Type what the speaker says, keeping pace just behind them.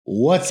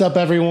What's up,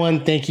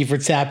 everyone? Thank you for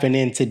tapping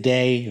in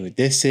today.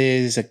 This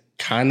is a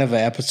kind of an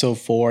episode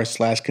 4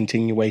 /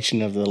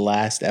 continuation of the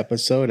last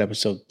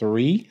episode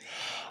 3.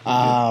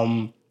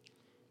 I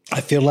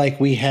feel like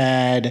we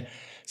had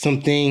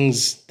some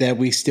things that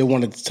we still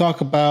wanted to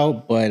talk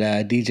about, but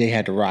DJ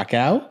had to rock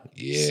out.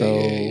 Yeah.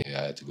 I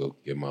had to go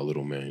get my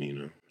little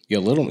man,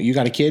 You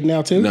got a kid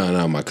now too?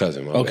 No, my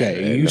cousin.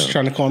 Okay, you was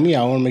trying to call me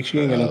out. I want to make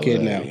sure you ain't got no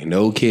kid now.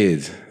 No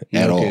kids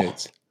at all.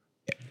 Kids.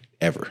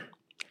 Ever.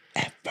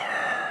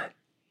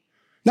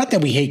 Not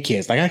that we hate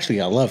kids. Like, actually,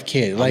 I love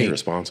kids. Like, I'm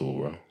irresponsible,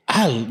 bro.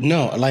 I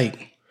know.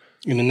 Like,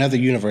 in another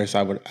universe,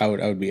 I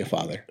would be a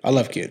father. I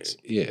love kids.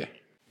 Yeah.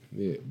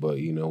 But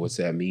you know what's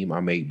that meme?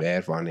 I make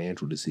bad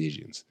financial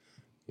decisions.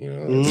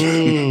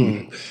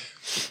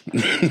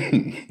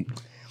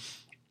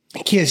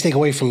 Kids take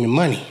away from your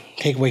money,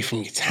 take away from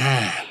your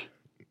time.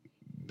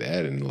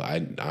 That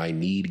and I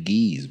need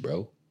geese,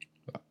 bro.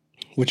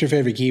 What's your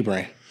favorite gi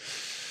brand?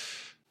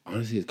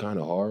 Honestly, it's kind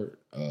of hard.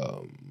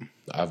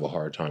 I have a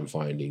hard time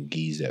finding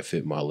gis that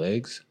fit my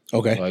legs.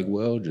 Okay.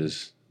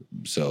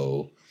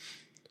 So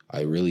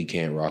I really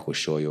can't rock with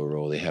Shoyo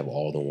Roll. They have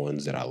all the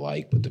ones that I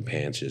like, but the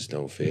pants just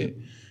don't fit.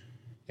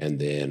 And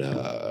then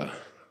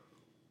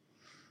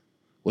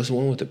what's the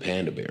one with the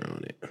panda bear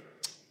on it?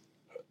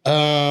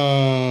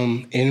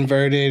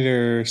 Inverted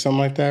or something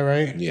like that,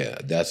 right? Yeah,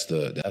 that's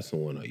the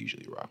one I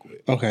usually rock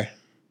with. Okay.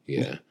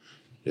 Yeah.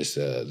 Just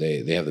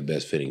they have the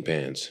best fitting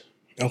pants.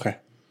 Okay.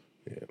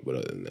 Yeah, but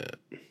other than that,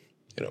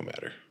 it don't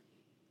matter.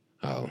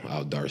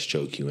 I'll Darce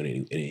choke you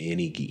in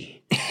any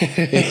gi.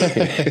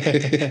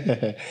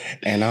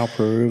 And I'll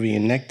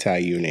Peruvian necktie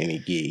you in any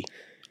gi.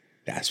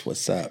 That's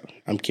what's up.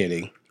 I'm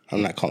kidding.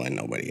 I'm not calling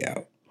nobody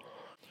out.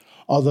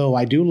 Although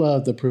I do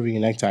love the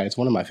Peruvian necktie. It's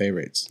one of my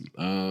favorites.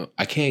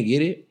 I can't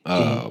get it.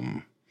 I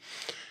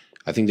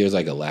think there's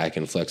like a lack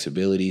in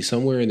flexibility.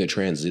 Somewhere in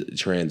the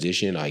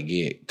transition, I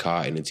get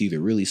caught, and it's either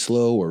really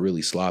slow or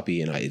really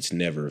sloppy, and it's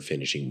never a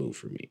finishing move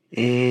for me.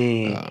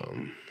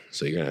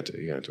 So you're gonna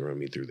have to run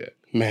me through that.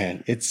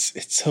 Man,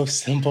 it's so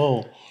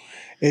simple.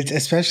 It's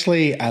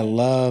especially, I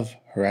love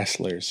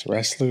wrestlers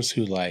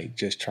who like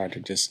just try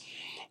to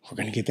we're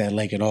gonna get that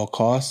leg at all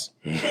costs.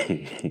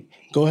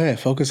 Go ahead,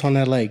 focus on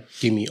that leg.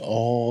 Give me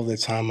all the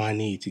time I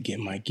need to get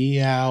my gi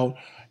out.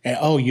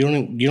 And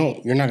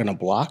you're not gonna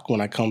block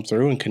when I come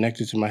through and connect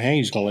it to my hand.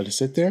 You're just gonna let it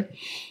sit there.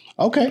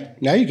 Okay,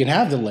 now you can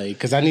have the leg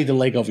because I need the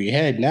leg over your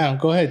head now.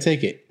 Go ahead,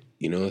 take it.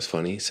 You know what's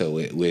funny? So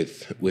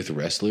with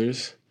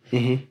wrestlers,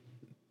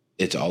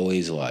 it's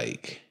always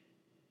like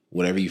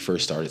whenever you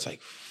first start, it's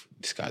like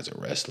this guy's a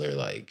wrestler.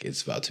 Like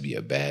it's about to be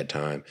a bad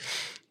time.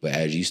 But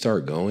as you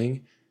start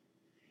going,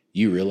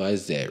 you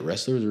realize that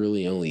wrestlers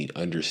really only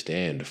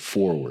understand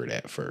forward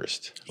at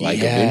first. Like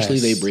eventually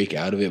they break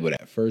out of it, but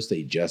at first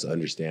they just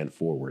understand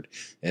forward.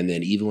 And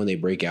then even when they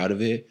break out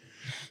of it,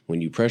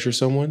 when you pressure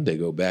someone, they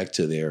go back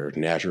to their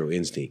natural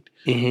instinct.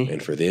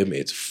 And for them,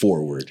 it's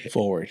forward.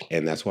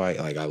 And that's why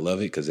I love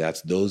it because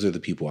those are the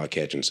people I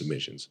catch in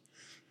submissions.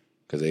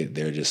 Because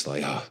they're just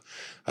like, I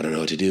don't know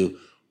what to do.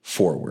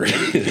 Forward.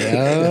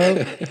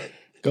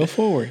 Go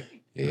forward.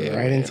 Yeah,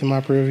 right into my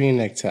Peruvian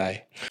necktie.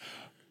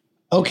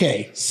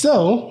 Okay,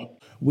 so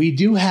we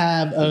do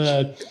have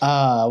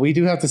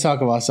to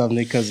talk about something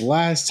because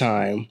last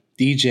time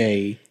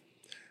DJ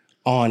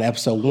on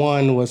episode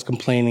 1 was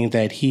complaining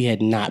that he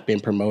had not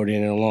been promoted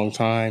in a long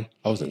time.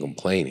 I wasn't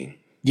complaining.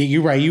 Yeah,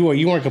 you're right. You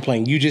weren't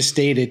complaining. You just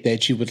stated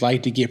that you would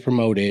like to get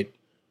promoted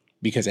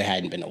because it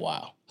hadn't been a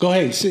while. Go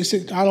ahead.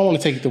 I don't want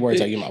to take the words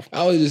out of your mouth.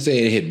 I was just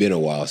saying it had been a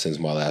while since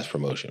my last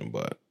promotion,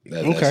 but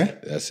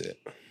that's it.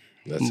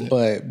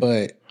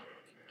 But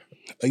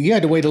you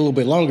had to wait a little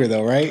bit longer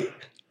though, right?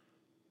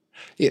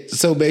 Yeah.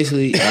 So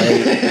basically,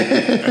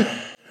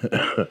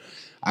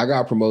 I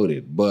got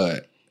promoted,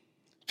 but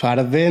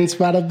Pada Vince.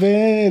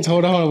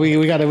 Hold on.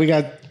 We got.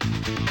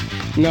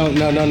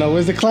 No.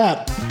 Where's the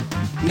clap?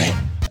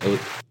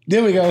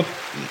 There we go.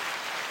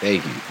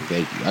 Thank you.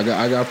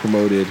 I got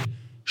promoted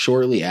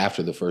shortly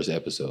after the first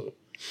episode.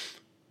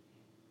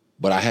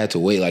 But I had to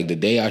wait. Like the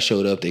day I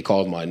showed up, they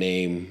called my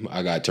name.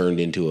 I got turned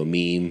into a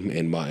meme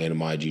in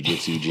my Jiu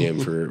Jitsu gym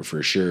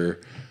for sure.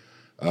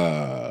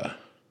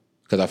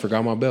 Because I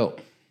forgot my belt.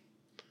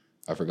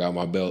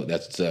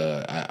 That's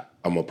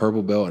I'm a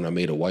purple belt and I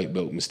made a white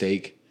belt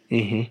mistake.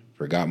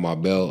 Forgot my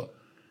belt,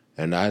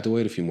 and I had to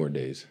wait a few more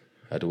days.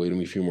 I had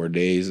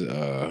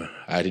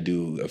to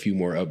do a few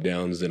more up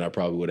downs than I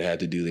probably would have had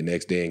to do the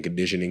next day in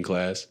conditioning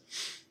class.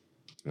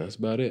 And that's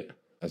about it.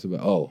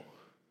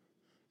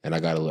 And I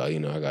got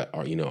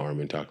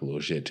Armin talked a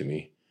little shit to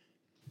me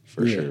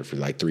for sure for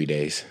like 3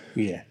 days.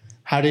 Yeah.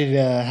 How did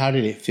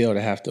it feel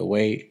to have to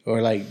wait,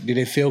 or like did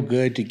it feel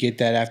good to get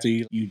that after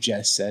you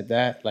just said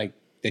that, like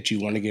that you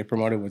want to get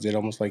promoted? Was it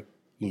almost like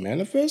you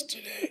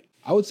manifested it?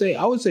 I would say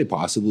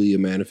possibly a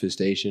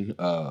manifestation.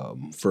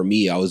 For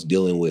me, I was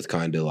dealing with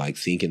kind of like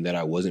thinking that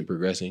I wasn't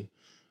progressing,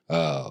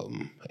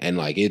 and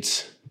like I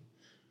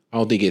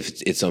don't think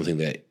it's something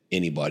that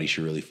anybody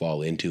should really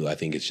fall into. I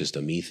think it's just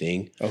a me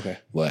thing. Okay.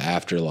 But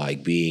after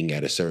like being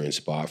at a certain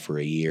spot for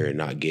a year and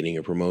not getting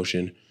a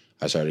promotion,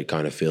 I started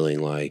kind of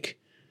feeling like,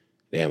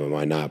 damn, am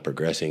I not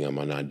progressing? Am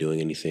I not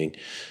doing anything?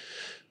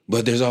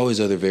 But there's always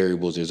other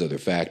variables, there's other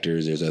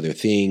factors, there's other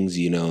things,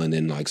 you know, and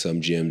then like some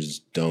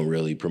gyms don't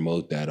really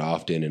promote that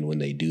often, and when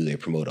they do, they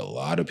promote a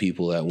lot of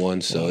people at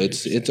once. So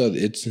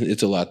 100%.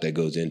 it's a lot that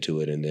goes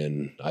into it, and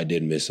then I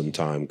did miss some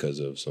time because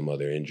of some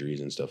other injuries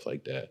and stuff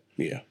like that.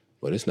 Yeah.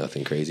 But it's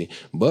nothing crazy.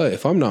 But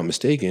if I'm not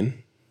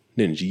mistaken,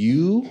 didn't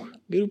you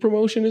get a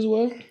promotion as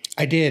well?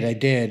 I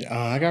did.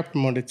 I got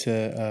promoted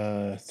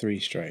to 3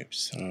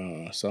 stripes.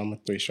 So I'm a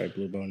 3-stripe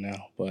blue belt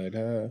now. But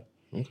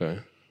Okay.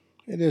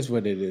 it is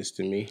what it is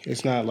to me.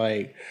 It's not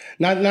like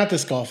not to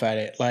scoff at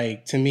it.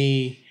 Like to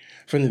me,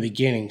 from the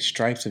beginning,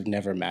 stripes have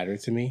never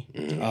mattered to me.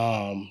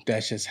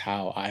 That's just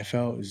how I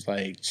felt. It's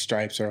like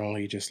stripes are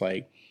only just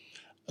like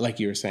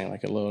you were saying,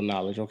 like a little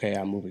knowledge. Okay,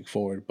 I'm moving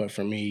forward. But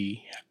for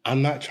me,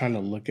 I'm not trying to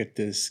look at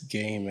this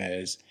game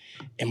as,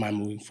 am I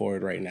moving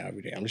forward right now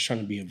every day? I'm just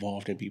trying to be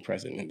involved and be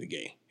present in the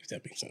game. If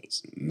that makes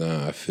sense.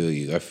 Nah, I feel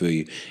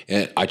you.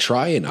 And I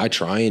try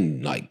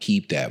and like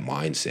keep that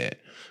mindset.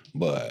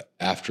 But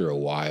after a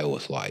while,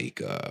 it's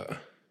like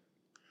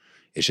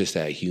it's just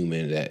that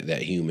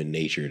human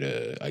nature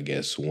to, I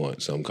guess,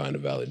 want some kind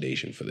of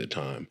validation for the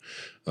time.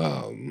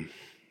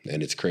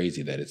 And it's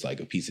crazy that it's like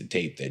a piece of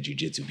tape that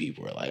jiu-jitsu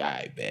people are like,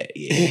 I bet,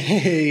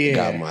 yeah.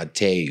 Got my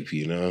tape,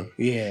 you know?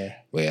 Yeah.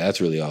 But yeah,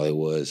 that's really all it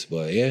was.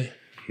 But yeah,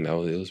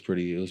 no, it was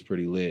pretty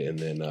lit. And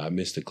then I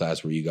missed the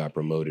class where you got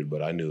promoted,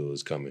 but I knew it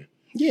was coming.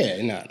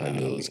 Yeah, I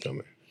knew it was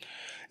coming.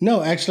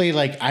 No, actually,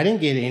 like I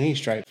didn't get any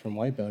stripe from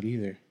white belt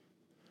either.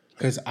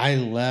 Because I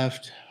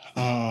left.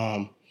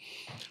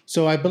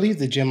 So I believe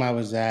the gym I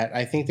was at,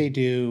 I think they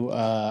do,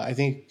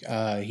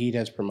 he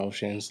does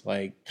promotions,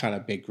 like kind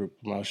of big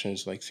group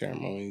promotions, like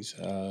ceremonies.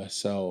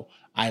 So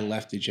I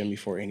left the gym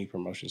before any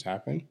promotions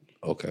happened.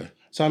 Okay.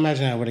 So I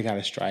imagine I would have got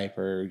a stripe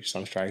or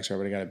some strikes, or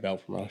would have got a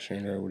belt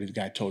promotion, or would have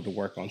got told to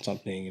work on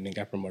something and then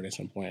got promoted at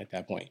some point at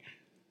that point.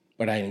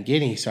 But I didn't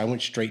get any, so I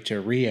went straight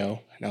to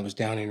Rio, and I was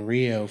down in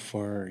Rio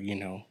for,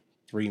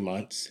 3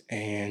 months.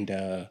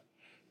 And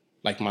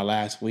like my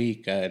last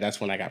week,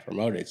 that's when I got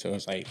promoted. So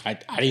it's like I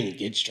didn't even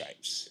get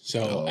stripes.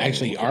 So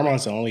actually, okay.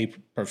 Armand's the only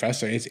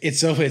professor. It's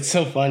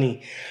so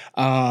funny,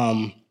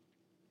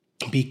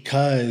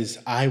 because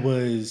I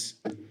was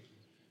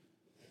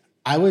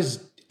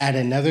at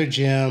another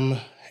gym,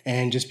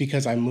 and just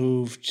because I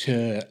moved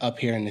to up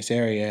here in this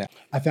area,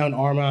 I found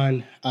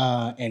Armand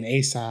and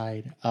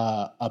A-Side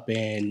up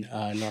in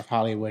North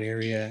Hollywood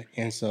area,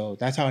 and so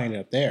that's how I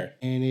ended up there.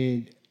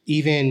 And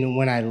even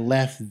when I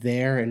left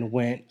there and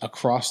went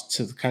across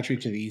to the country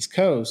to the East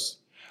Coast,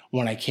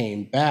 when I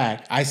came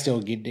back, I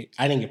didn't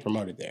get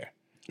promoted there.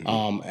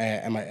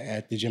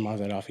 At the gym I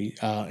was at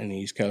in the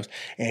East Coast.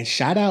 And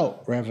shout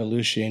out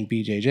Revolution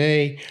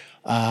BJJ.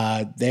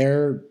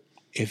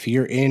 If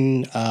you're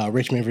in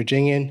Richmond,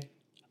 Virginia,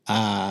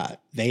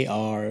 they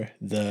are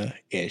the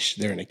ish.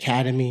 They're an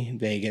academy.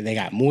 They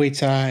got Muay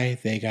Thai.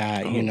 They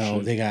got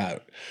they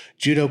got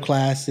judo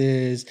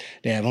classes.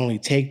 They have only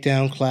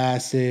takedown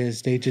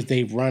classes.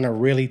 They run a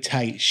really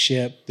tight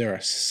ship. They're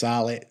a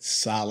solid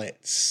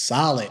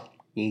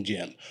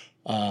gym.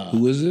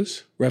 Who is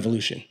this?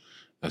 Revolution.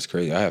 That's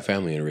crazy. I have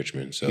family in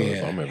Richmond, so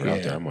if I'm ever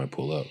out there, I might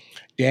pull up.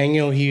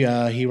 Daniel,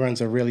 he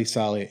runs a really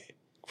solid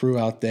crew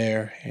out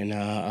there, and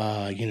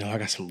I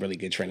got some really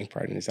good training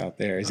partners out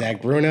there.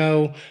 Zach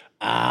Bruno,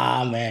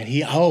 man,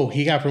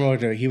 he got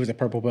promoted. He was a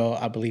purple belt.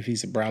 I believe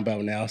he's a brown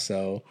belt now.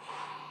 So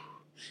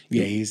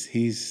yeah,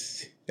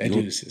 he's that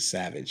dude's a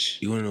savage.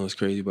 You want to know what's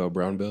crazy about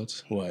brown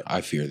belts? What?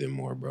 I fear them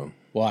more, bro.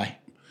 Why?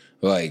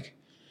 Like,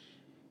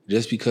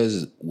 just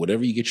because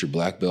whatever you get your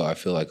black belt, I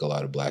feel like a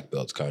lot of black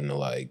belts kind of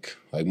like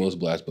most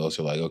black belts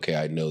are like, okay,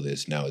 I know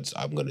this. Now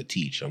I'm going to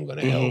teach. I'm going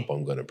to help.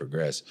 I'm going to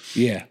progress.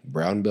 Yeah.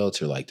 Brown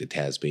belts are like the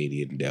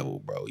Tasmanian devil,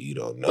 bro. You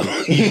don't know.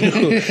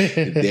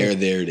 They're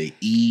there to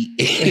eat.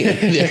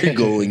 They're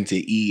going to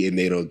eat, and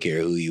they don't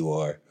care who you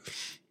are.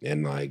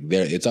 And like,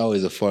 it's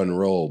always a fun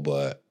role,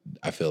 but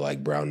I feel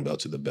like brown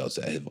belts are the belts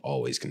that have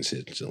always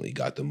consistently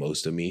got the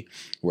most of me,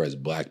 whereas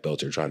black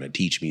belts are trying to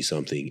teach me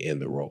something in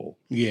the role.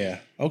 Yeah.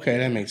 Okay,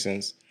 that makes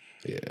sense.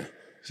 Yeah.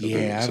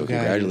 So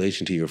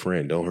congratulations to your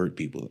friend. Don't hurt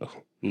people though.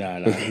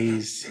 No.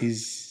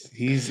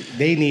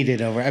 They need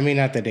it over. I mean,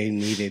 not that they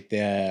need it.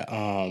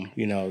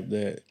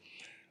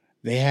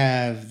 They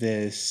have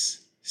this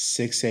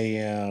 6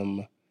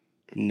 a.m.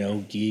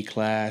 no gi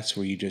class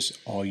where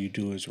all you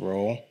do is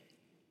roll.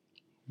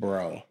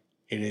 Bro,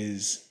 it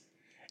is.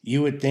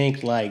 You would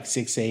think like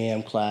 6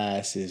 a.m.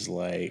 class is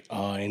like,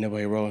 oh, ain't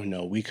nobody rolling.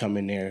 No, we come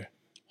in there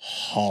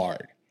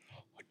hard.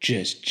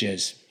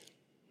 Just,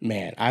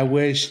 man, I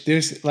wish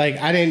there's like,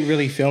 I didn't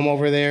really film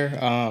over there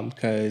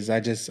because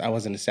I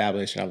wasn't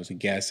established and I was a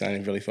guest. I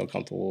didn't really feel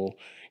comfortable,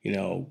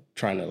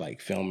 trying to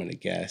like film and a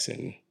guest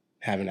and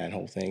having that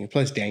whole thing.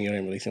 Plus, Daniel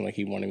didn't really seem like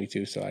he wanted me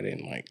to, so I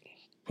didn't like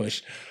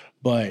push.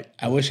 But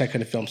I wish I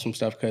could have filmed some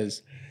stuff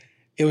because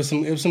it was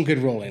some good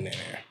rolling in there.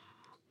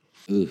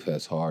 Oof,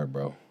 that's hard,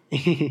 bro.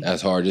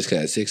 That's hard. Just 'cause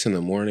at 6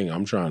 a.m,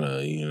 I'm trying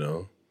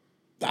to,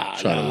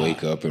 Trying to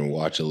wake up and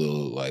watch a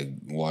little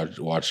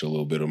watch a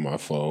little bit of my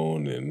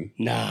phone and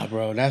nah,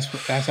 bro. That's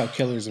how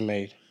killers are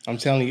made. I'm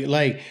telling you,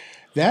 like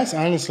that's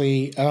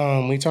honestly.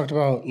 We talked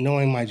about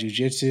knowing my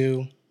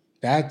jujitsu.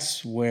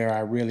 That's where I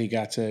really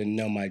got to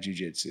know my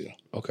jujitsu.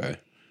 Okay.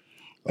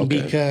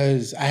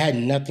 Because I had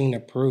nothing to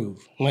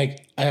prove.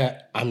 Like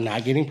I'm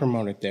not getting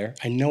promoted there.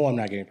 I know I'm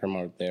not getting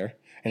promoted there.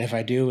 And if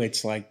I do,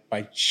 it's like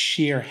by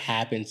sheer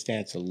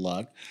happenstance of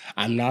luck.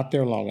 I'm not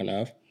there long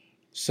enough.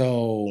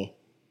 So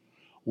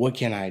what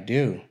can I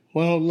do?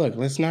 Well, look,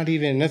 let's not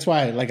even, that's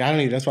why, like,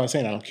 that's why I'm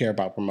saying I don't care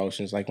about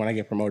promotions. Like, when I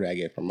get promoted, I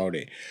get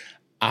promoted.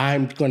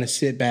 I'm going to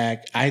sit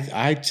back.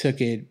 I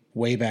took it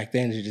way back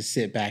then to just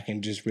sit back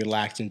and just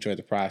relax, enjoy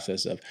the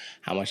process of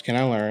how much can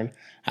I learn?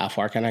 How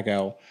far can I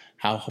go?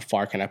 How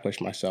far can I push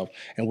myself?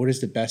 And what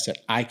is the best that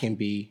I can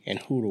be? And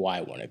who do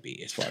I want to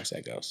be as far as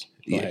that goes?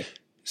 Go ahead.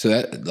 So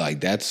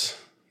that's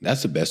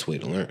the best way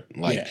to learn.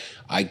 Like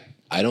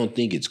I don't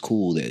think it's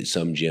cool that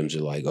some gyms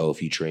are like, oh,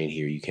 if you train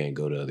here, you can't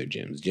go to other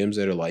gyms. Gyms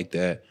that are like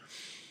that,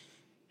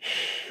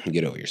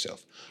 get over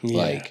yourself. Yeah.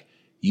 Like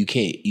you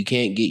can't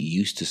get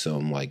used to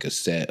a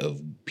set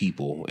of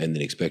people and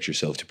then expect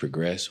yourself to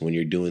progress when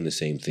you're doing the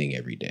same thing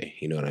every day.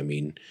 You know what I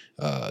mean?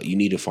 You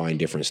need to find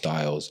different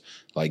styles.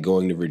 Like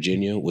going to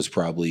Virginia was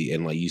probably,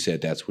 and like you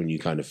said, that's when you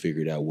kind of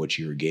figured out what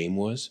your game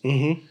was.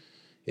 Mm-hmm.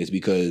 It's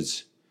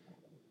because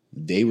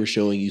they were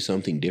showing you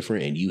something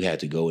different and you had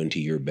to go into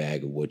your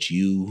bag of what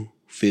you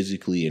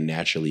physically and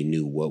naturally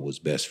knew what was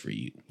best for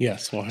you.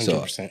 Yes,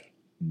 100%. So,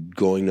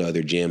 going to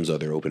other gyms,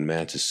 other open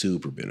mats is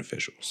super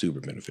beneficial.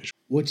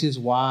 Which is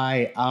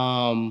why,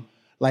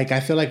 I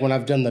feel like when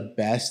I've done the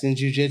best in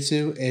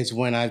jiu-jitsu is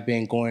when I've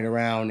been going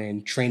around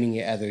and training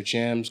at other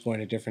gyms, going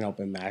to different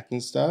open mats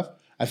and stuff.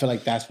 I feel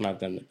like that's when I've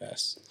done the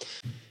best.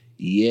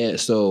 Yeah,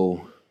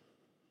 so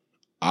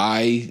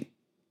I've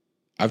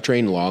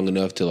trained long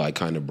enough to like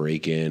kind of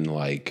break in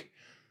like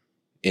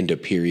into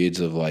periods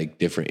of like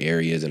different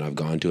areas, and I've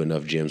gone to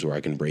enough gyms where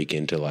I can break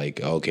into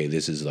like, okay,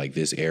 this is like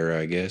this era,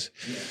 I guess.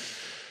 Yeah.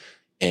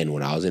 And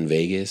when I was in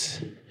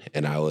Vegas,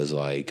 and I was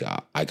like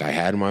I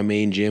had my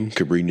main gym,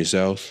 Cabrini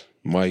South.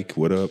 Mike,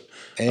 what up?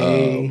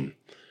 Hey.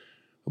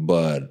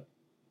 But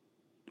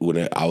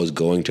when I was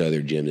going to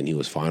other gyms, and he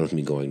was fine with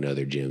me going to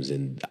other gyms,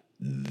 and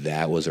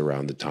that was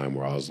around the time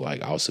where I was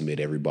like, I'll submit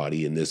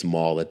everybody in this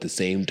mall at the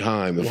same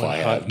time if I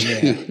have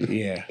to.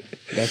 Yeah.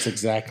 That's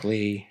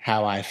exactly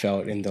how I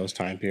felt in those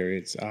time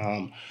periods.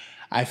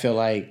 I feel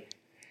like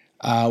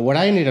what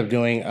I ended up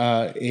doing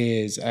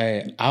is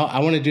I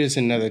want to do this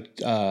in another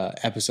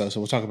episode, so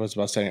we'll talk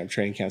about setting up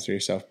training camps for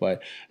yourself.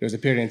 But there was a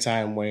period in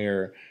time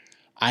where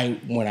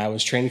when I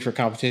was training for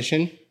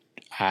competition,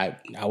 I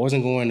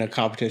wasn't going to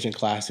competition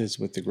classes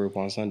with the group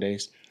on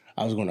Sundays.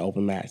 I was going to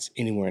open mats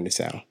anywhere in the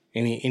South,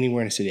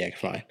 anywhere in the city I could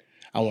find.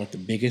 I wanted the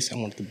biggest, I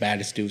wanted the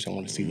baddest dudes. I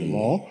want to see them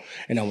all,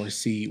 and I want to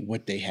see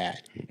what they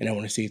had, and I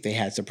want to see if they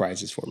had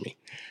surprises for me.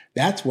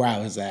 That's where I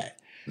was at.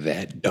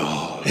 That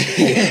dog.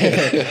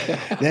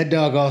 That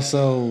dog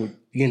also,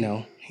 he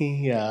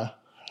that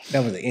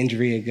was an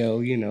injury ago.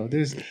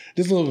 There's a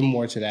little bit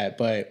more to that,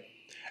 but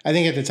I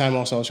think at the time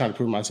also I was trying to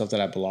prove to myself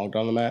that I belonged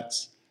on the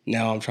mats.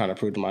 Now I'm trying to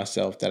prove to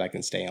myself that I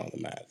can stay on the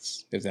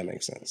mats, if that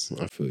makes sense.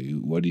 I feel you.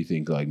 What do you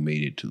think like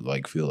made it to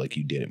like feel like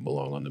you didn't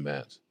belong on the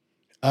mats?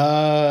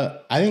 I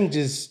think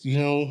just,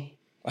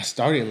 I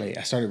started late.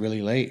 I started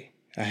really late.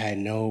 I had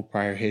no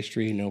prior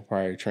history, no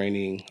prior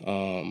training.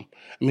 I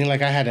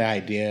had an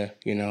idea,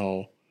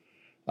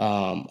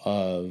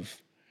 of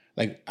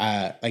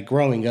like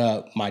growing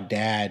up, my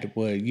dad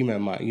would. You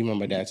remember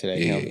my dad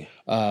today?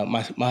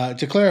 Yeah.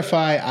 To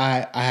clarify,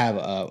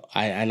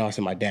 I know I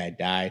said my dad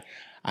died.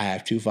 I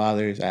have two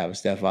fathers. I have a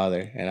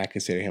stepfather, and I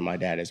consider him my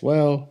dad as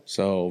well.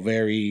 So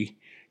very,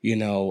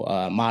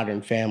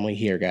 modern family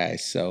here,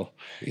 guys. So,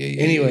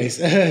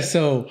 anyways,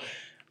 so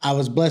I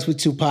was blessed with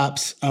two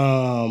pops.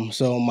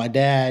 So my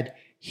dad,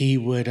 he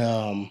would,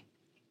 him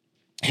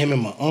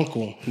and my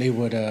uncle, they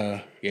would,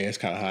 it's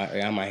kind of hot.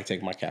 I might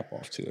take my cap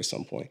off too at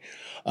some point.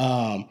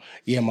 My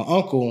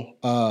uncle,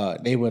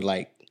 they would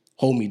like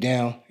hold me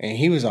down, and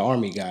he was an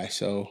army guy.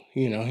 So,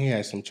 he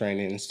had some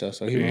training and stuff.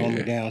 So he would hold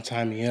me down,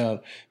 tie me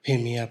up,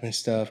 pin me up and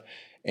stuff.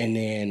 And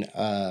then,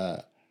 my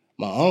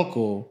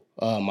uncle,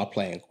 my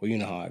play uncle, you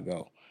know how I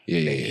go.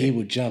 He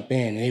would jump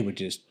in, and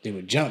they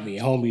would jump me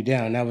and hold me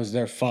down. That was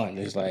their fun.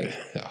 It's like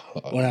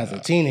when I was a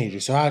teenager.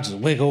 So I would just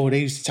wiggle. They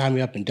used to tie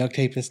me up in duct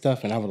tape and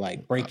stuff, and I would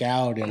like break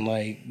out and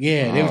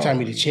they would tie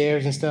me to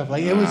chairs and stuff.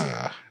 Like it was,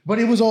 but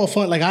it was all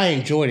fun. Like I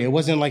enjoyed it. It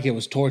wasn't like it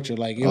was torture.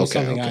 Like it was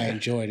something I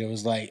enjoyed. It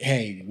was like,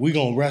 hey, we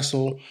gonna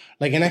wrestle.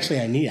 Like, and actually,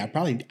 I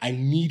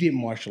needed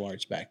martial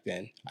arts back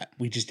then.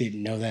 We just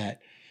didn't know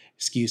that.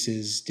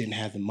 Excuses, didn't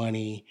have the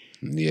money,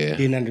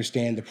 didn't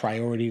understand the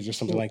priorities or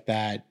something like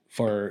that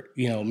for,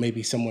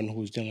 maybe someone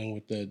who's dealing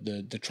with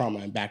the trauma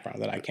and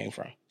background that I came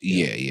from.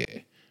 Yeah.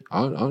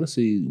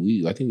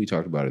 Honestly, I think we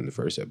talked about it in the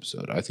first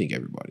episode. I think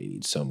everybody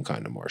needs some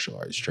kind of martial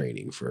arts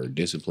training for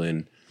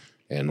discipline,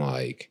 and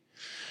like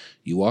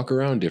you walk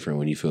around different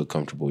when you feel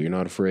comfortable. You're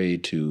not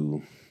afraid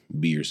to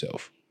be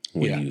yourself.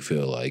 when you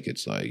feel like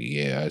it's like,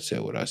 yeah, I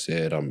said what I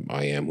said.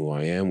 I am who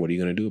I am. What are you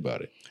going to do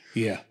about it?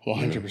 Yeah,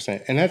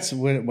 100%. And that's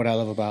what I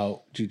love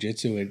about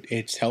jiu-jitsu.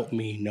 It's helped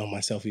me know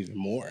myself even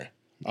more.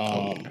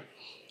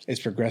 It's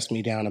progressed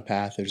me down a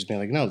path of just being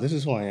like, no, this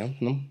is who I am.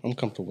 And I'm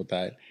comfortable with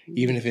that.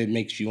 Even if it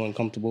makes you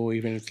uncomfortable,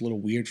 even if it's a little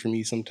weird for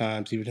me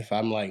sometimes, even if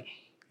I'm like,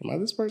 am I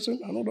this person?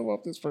 I don't know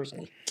about this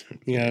person.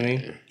 You know what I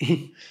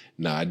mean?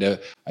 No, I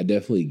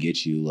definitely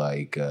get you.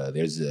 Like,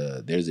 there's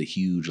a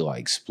huge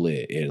like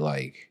split. It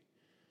like,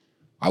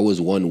 I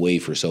was one way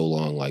for so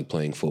long, like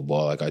playing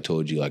football. Like I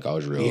told you, like I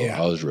was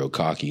real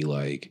cocky.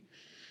 Like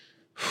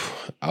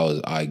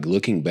I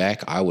looking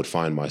back, I would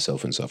find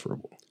myself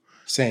insufferable.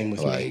 Same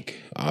with me.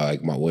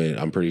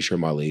 I'm pretty sure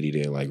my lady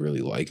didn't like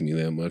really like me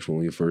that much when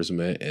we first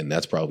met, and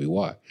that's probably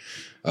why.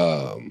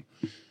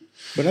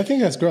 But I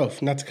think that's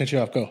growth. Not to cut you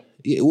off, go.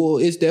 Yeah, well,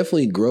 it's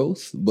definitely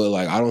growth, but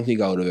like I don't think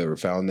I would have ever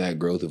found that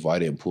growth if I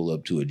didn't pull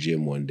up to a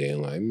gym one day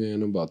and like,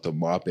 man, I'm about to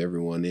mop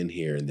everyone in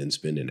here, and then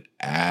spend an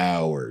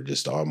hour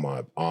just on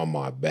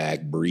my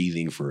back,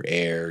 breathing for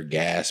air,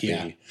 gasping.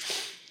 Yeah.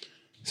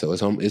 So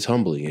it's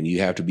humbling, and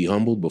you have to be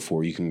humbled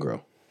before you can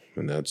grow,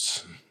 and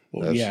that's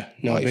life.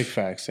 Big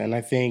facts. And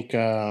I think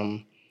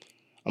I'm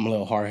a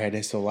little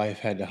hard-headed, so life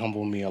had to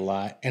humble me a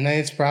lot. And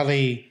it's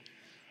probably,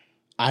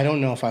 I don't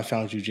know if I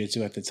found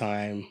jiu-jitsu at the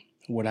time,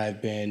 would I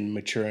have been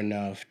mature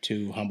enough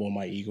to humble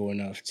my ego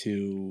enough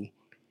to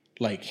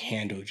like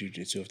handle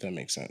jiu-jitsu, if that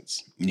makes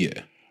sense.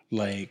 Yeah.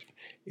 Like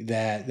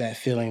that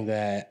feeling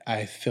that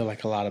I feel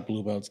like a lot of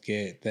blue belts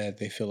get, that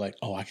they feel like,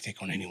 oh, I can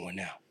take on anyone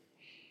now.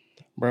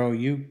 Bro,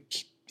 have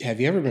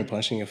you ever been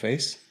punched in your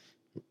face?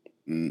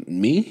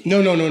 Me? No.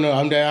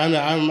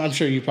 I'm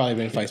sure you've probably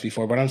been in fights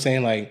before, but I'm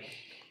saying like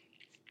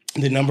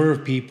the number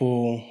of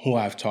people who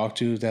I've talked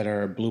to that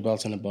are blue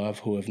belts and above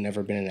who have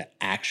never been in an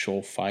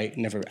actual fight,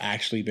 never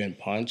actually been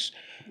punched,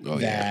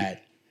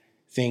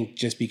 think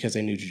just because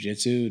they knew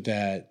jiu-jitsu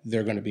that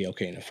they're going to be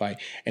okay in a fight.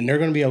 And they're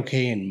going to be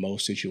okay in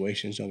most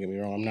situations. Don't get me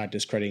wrong. I'm not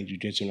discrediting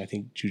jiu-jitsu, and I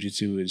think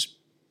jiu-jitsu is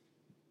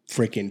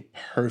freaking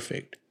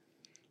perfect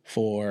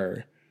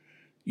for,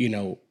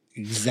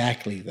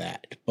 exactly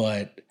that.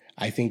 But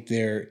I think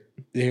there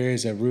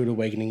is a rude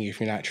awakening if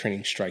you're not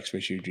training strikes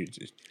with your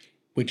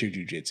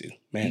jiu-jitsu.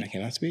 Man, I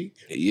cannot speak.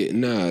 Yeah,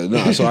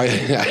 no. So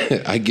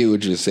I get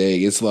what you're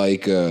saying. It's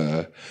like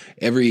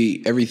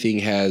everything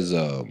has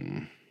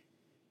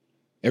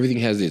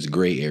its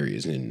gray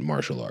areas in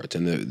martial arts,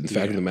 and the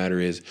fact of the matter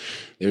is,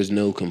 there's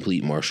no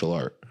complete martial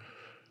art.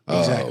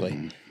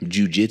 Exactly.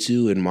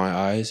 Jiu-jitsu, in my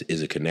eyes,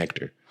 is a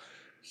connector.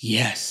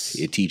 Yes.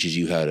 It teaches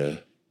you how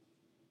to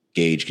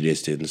gauge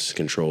distance,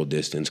 control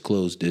distance,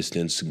 close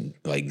distance,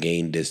 like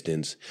gain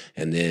distance.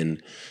 And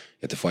then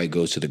if the fight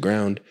goes to the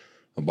ground,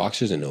 a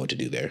boxer doesn't know what to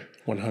do there.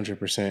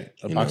 100%.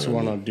 A boxer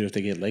won't know what to do if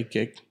they get leg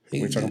kicked.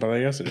 We were talking about that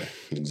yesterday.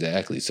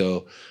 Exactly.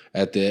 So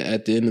at the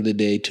end of the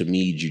day, to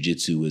me,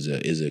 jiu-jitsu is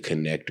a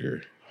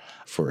connector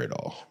for it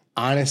all.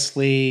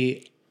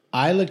 Honestly,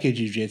 I look at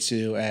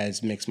jiu-jitsu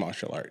as mixed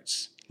martial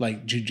arts.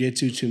 Like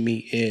jiu-jitsu to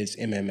me is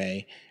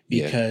MMA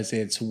because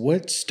it's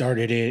what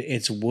started it.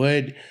 It's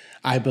what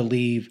I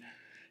believe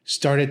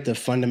started the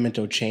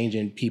fundamental change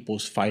in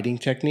people's fighting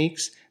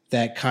techniques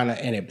that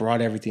and it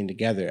brought everything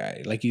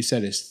together. Like you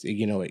said, it's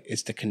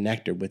the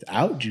connector.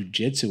 Without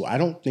jiu-jitsu, I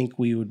don't think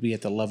we would be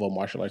at the level of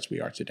martial arts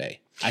we are today.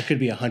 I could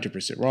be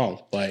 100%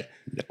 wrong, but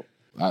no.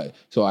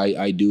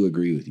 I do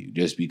agree with you,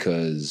 just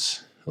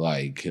because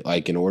like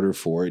in order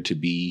for it to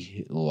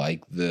be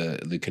like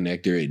the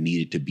connector, it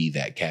needed to be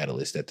that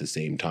catalyst at the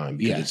same time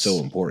because it's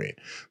so important.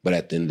 But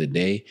at the end of the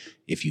day,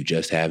 if you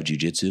just have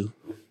jiu-jitsu,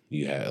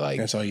 you have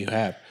that's all you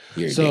have.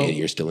 You're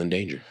still in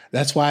danger.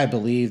 That's why I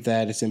believe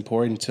that it's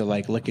important to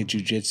look at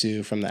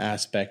jiu-jitsu from the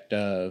aspect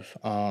of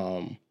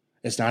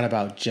it's not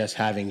about just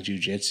having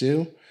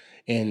jiu-jitsu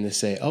and to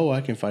say, oh,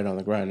 I can fight on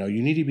the ground. No,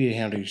 you need to be able to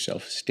handle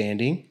yourself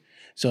standing.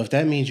 So if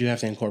that means you have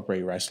to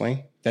incorporate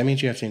wrestling, that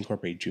means you have to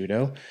incorporate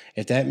judo.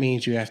 If that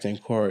means you have to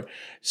incorporate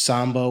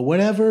sambo,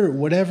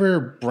 whatever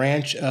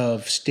branch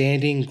of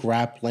standing,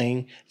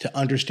 grappling to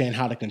understand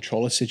how to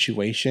control a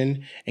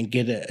situation and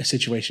get a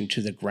situation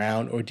to the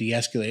ground or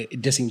de-escalate,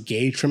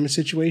 disengage from a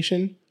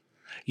situation,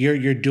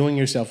 you're doing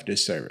yourself a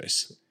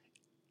disservice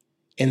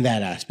in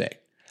that aspect.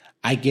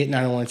 I get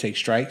not want to take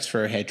strikes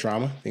for head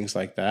trauma, things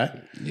like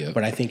that. Yep.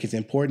 But I think it's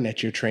important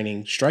that you're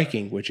training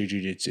striking with your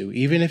jiu-jitsu,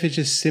 even if it's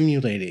just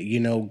simulated.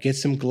 Get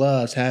some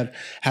gloves, have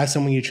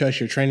someone you trust,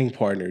 your training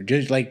partner.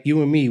 Just like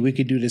you and me, we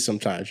could do this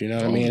sometimes. You know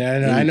what I mean?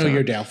 I know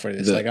you're down for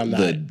this. I'm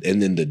not.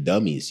 And then the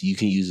dummies, you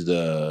can use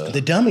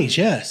the dummies.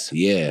 Yes.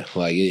 Yeah,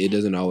 it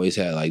doesn't always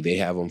have they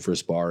have them for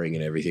sparring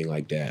and everything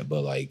like that,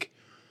 but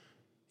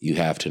you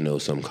have to know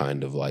some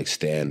kind of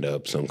stand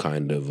up, some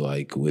kind of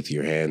with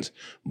your hands.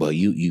 But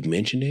you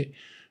mentioned it,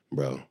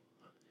 bro.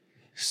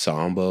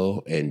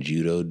 Sambo and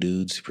judo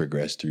dudes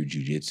progress through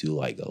jiu-jitsu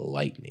like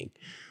lightning.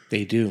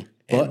 They do.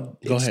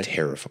 But go ahead. It's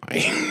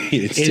terrifying.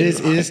 It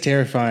is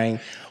terrifying.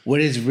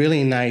 What is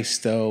really nice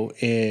though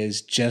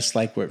is just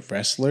like with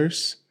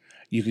wrestlers,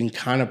 you can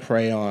kind of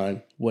prey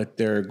on what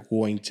they're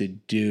going to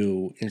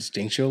do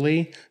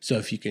instinctually. So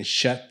if you can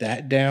shut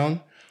that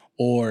down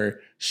or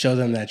show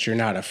them that you're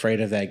not afraid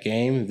of that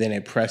game, then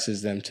it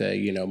presses them to,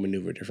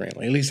 maneuver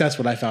differently. At least that's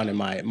what I found in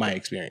my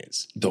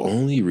experience. The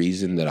only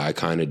reason that I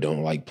kind of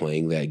don't like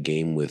playing that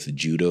game with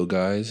judo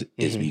guys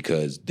is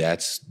because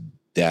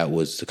that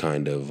was the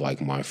kind of like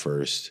my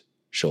first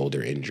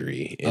shoulder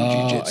injury in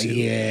jiu-jitsu.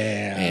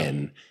 Yeah.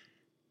 And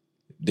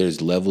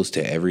there's levels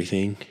to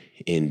everything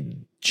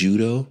in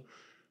judo.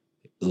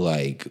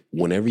 Like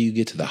whenever you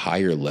get to the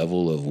higher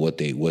level of what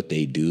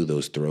they do,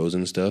 those throws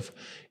and stuff,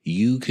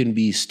 you can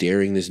be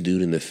staring this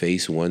dude in the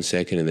face 1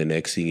 second, and the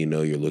next thing you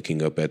know, you're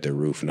looking up at the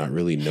roof, not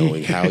really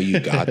knowing how you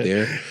got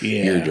there.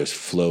 Yeah. You're just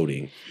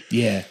floating.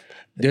 Yeah.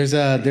 There's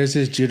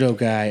this judo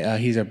guy.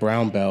 He's a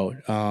brown belt.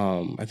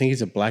 I think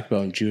he's a black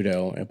belt in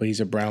judo, but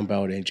he's a brown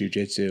belt in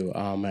jiu-jitsu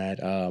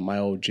at my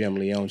old gym,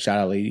 Leon. Shout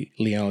out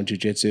Leon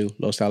Jiu-Jitsu,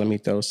 Los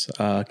Alamitos,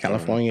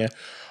 California.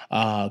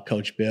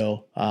 Coach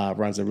Bill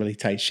runs a really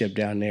tight ship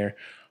down there.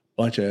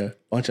 Bunch of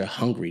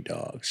hungry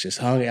dogs. Just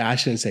hungry. I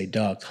shouldn't say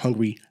dogs.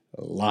 Hungry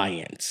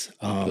lions.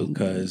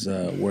 Because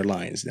we're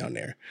lions down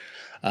there.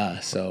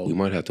 So we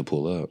might have to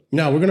pull up.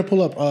 No, we're gonna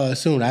pull up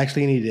soon. I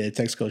actually need to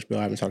text Coach Bill.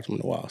 I haven't talked to him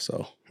in a while.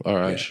 So all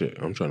right, shit.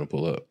 I'm trying to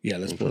pull up. Yeah,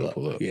 let's pull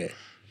up. Yeah.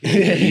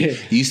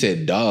 You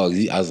said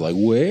dogs. I was like,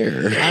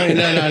 where? I mean,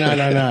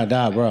 no,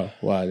 dog, bro.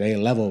 Well, they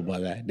level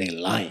above that. They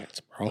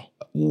lions, bro.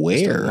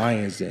 Where?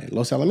 Lions in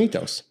Los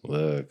Alamitos.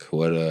 Look,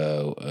 what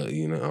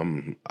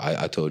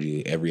I told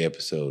you every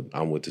episode,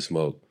 I'm with the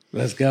smoke.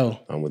 Let's go.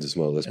 I'm with the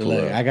smoke. Let's pull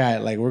up. I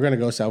got we're gonna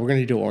go south. We're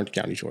gonna do Orange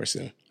County tour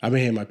soon. I've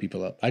been hitting my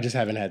people up. I just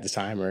haven't had the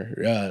time or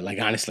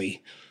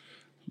honestly,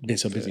 been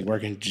so busy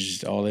working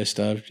just all this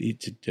stuff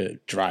to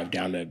drive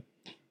down to,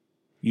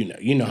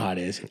 you know how it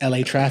is.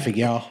 LA traffic,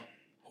 y'all.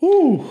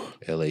 Whoo.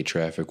 LA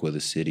traffic with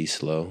a city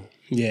slow.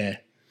 Yeah,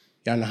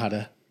 y'all know how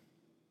the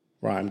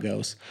rhyme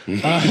goes. We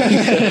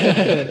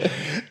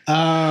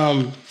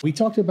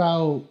talked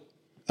about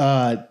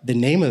the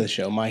name of the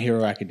show, My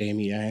Hero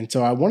Academia. And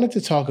so I wanted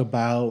to talk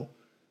about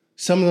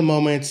some of the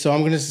moments. So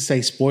I'm going to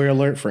say spoiler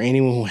alert for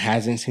anyone who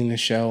hasn't seen the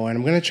show. And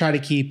I'm going to try to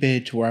keep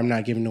it to where I'm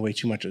not giving away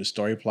too much of the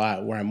story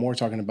plot, where I'm more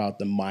talking about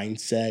the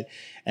mindset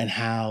and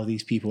how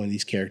these people and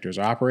these characters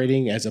are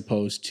operating as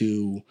opposed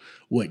to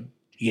what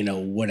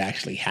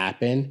actually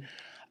happened.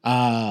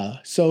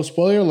 So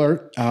spoiler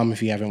alert,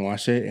 if you haven't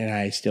watched it, and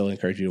I still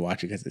encourage you to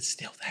watch it because it's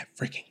still that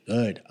freaking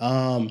good.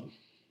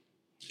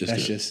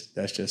 That's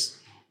just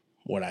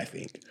what I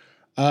think.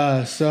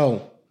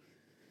 So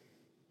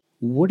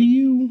what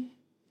do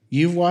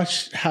you've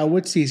watched,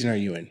 what season are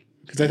you in?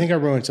 Because I think I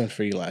ruined something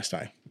for you last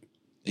time.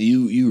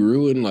 You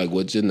ruined like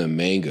what's in the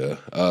manga.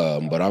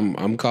 But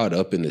I'm caught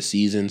up in the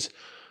seasons.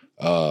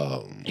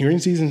 You're in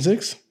season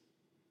 6?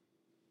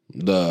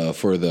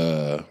 What's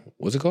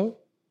it called?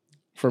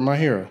 For My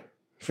Hero.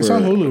 It's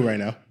on Hulu right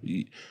now.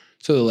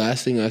 So the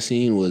last thing I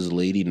seen was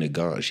Lady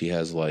Nagant. She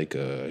has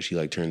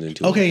she turns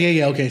into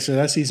Okay, so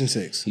that's season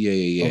 6. Yeah.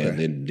 Okay.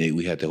 And then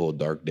we had the whole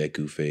Dark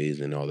Deku phase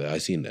and all that. I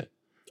seen that.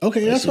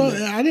 Okay, that's why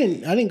I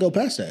didn't go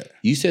past that.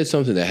 You said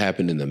something that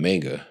happened in the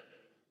manga.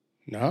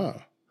 Nah.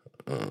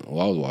 Well,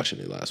 I was watching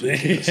it last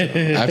week. So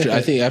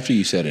after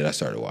you said it, I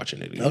started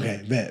watching it again.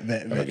 Okay,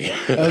 bet.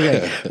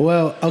 Okay.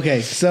 Well,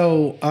 okay.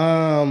 So,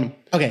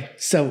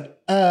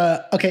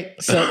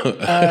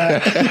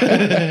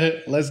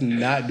 let's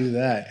not do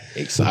that.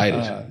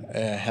 Excited.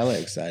 Hella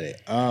excited.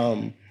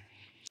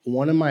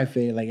 One of my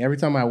favorite, every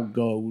time I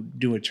go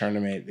do a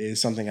tournament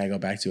is something I go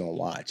back to and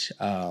watch.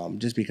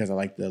 Just because I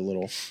like the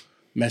little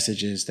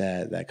messages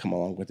that come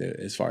along with it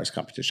as far as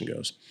competition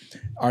goes.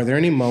 Are there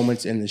any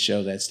moments in the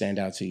show that stand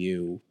out to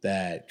you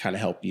that kind of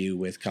help you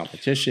with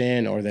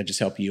competition or that just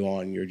help you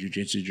on your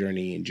jiu-jitsu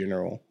journey in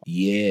general?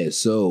 Yeah,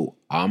 so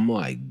I'm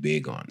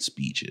big on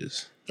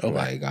speeches.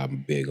 Okay.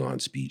 I'm big on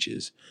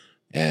speeches.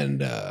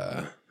 And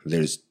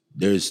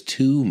there's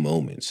 2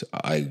 moments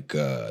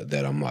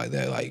that I'm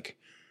that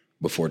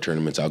before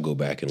tournaments I'll go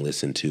back and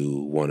listen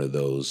to one of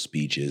those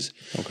speeches.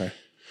 Okay.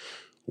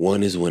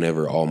 One is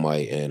whenever All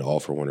Might and All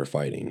For One are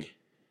fighting.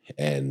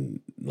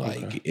 And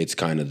it's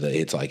kind of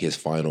it's like his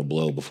final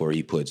blow before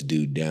he puts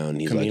dude down.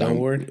 He's Camino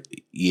Award?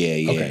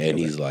 Yeah. Okay, and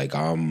he's like,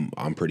 I'm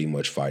pretty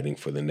much fighting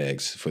for the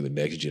next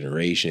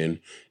generation,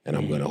 and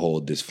I'm gonna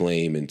hold this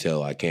flame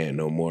until I can't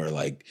no more.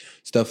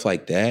 Stuff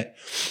like that.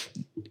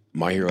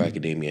 My Hero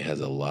Academia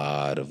has a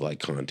lot of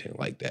content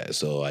like that.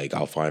 So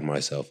I'll find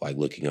myself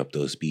looking up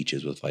those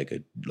speeches with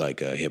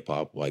a hip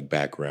hop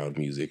background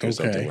music or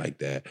something like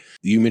that.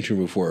 You mentioned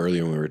before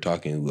earlier when we were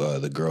talking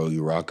the girl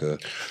Uraka.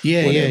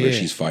 Yeah.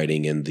 She's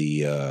fighting in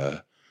the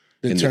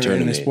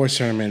tournament, in the sports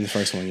tournament, in the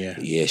first one.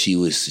 Yeah,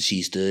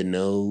 she stood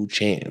no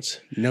chance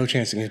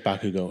against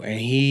Bakugo, and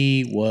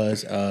he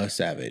was a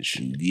savage.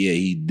 Yeah,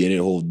 he didn't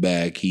hold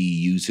back. He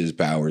used his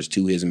powers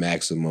to his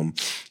maximum.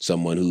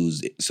 Someone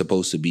who's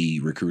supposed to be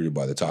recruited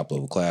by the top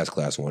level class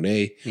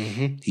 1A.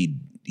 Mm-hmm.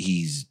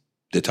 He's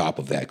the top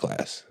of that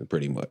class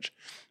pretty much,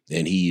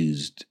 and he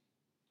used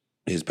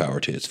his power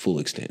to its full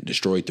extent,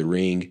 destroyed the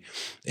ring,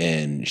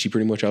 and she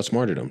pretty much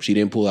outsmarted him. She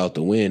didn't pull out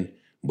the win,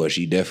 but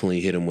she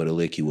definitely hit him with a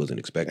lick he wasn't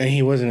expecting. And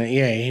he wasn't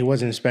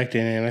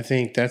expecting it. And I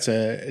think that's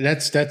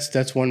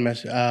one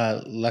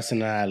lesson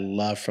that I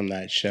love from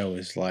that show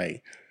is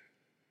like,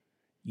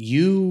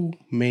 you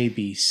may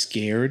be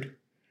scared.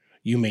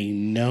 You may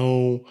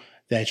know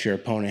that your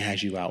opponent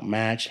has you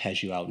outmatched,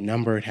 has you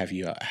outnumbered, has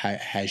you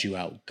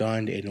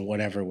outgunned in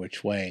whatever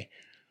which way.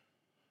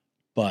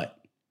 But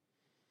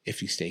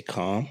if you stay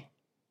calm,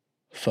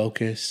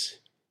 focus,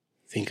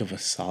 think of a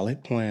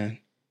solid plan,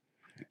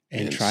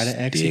 and try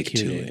to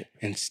execute it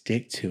and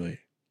stick to it,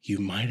 you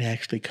might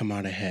actually come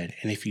out ahead.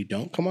 And if you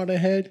don't come out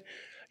ahead,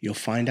 you'll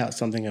find out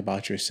something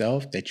about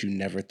yourself that you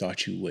never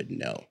thought you would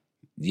know.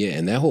 Yeah,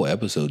 and that whole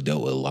episode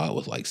dealt a lot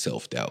with like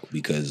self-doubt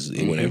because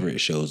whenever it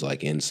shows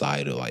like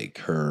inside of like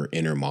her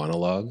inner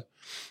monologue,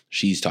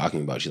 she's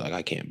talking about, she's like,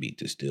 I can't beat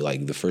this dude.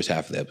 Like the first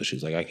half of the episode,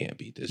 she's like, I can't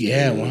beat this dude.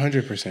 Yeah,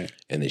 100%.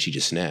 And then she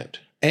just snapped.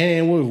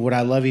 And what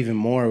I love even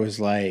more was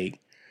like,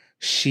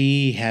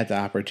 she had the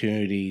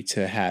opportunity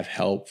to have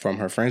help from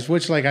her friends,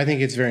 which like, I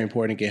think it's very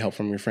important to get help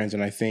from your friends.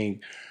 And I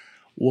think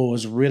what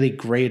was really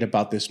great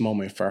about this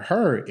moment for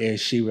her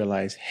is she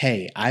realized,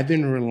 hey, I've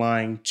been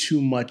relying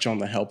too much on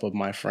the help of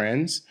my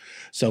friends.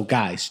 So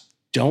guys,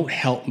 don't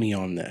help me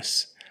on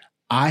this.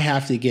 I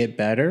have to get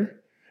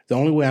better. The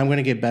only way I'm going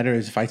to get better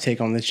is if I take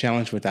on this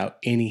challenge without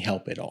any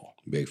help at all.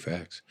 Big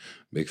facts.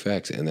 Big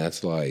facts. And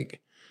that's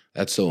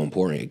so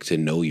important to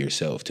know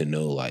yourself, to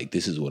know like,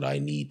 this is what I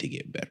need to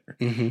get better.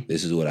 Mm-hmm.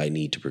 This is what I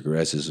need to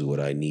progress. This is what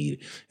I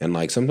need. And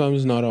like, sometimes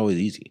it's not always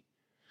easy.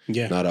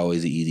 Yeah. Not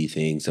always an easy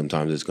thing.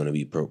 Sometimes it's going to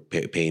be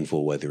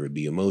painful, whether it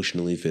be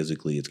emotionally,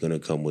 physically. It's going to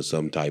come with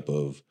some type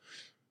of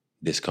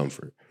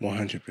discomfort.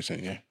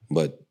 100%, yeah.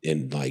 But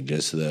in like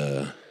just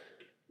the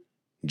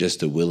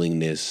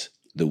willingness,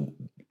 the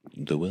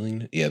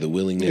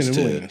willingness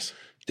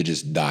to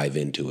just dive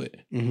into it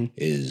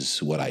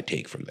is what I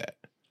take from that.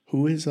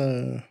 Who's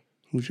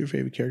your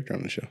favorite character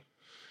on the show?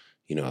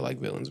 You know, I like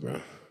villains, bro.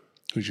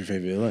 Who's your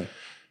favorite villain?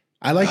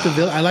 I like the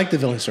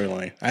villain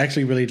storyline. I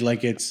actually really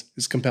like it's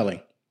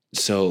compelling.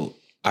 So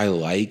I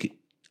like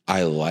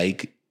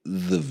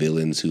the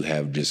villains who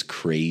have just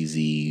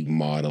crazy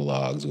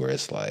monologues where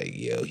it's like,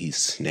 yo, he's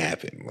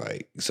snapping.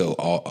 Like, so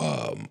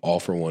all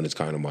for one is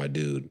kind of my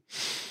dude.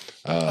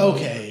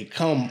 Okay,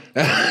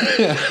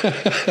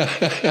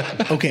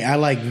 okay, I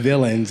like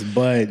villains,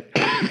 but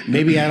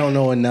maybe I don't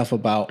know enough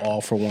about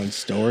All for One's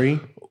story.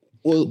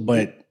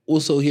 Well,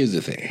 so here's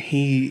the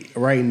thing.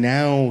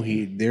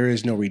 There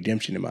is no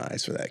redemption in my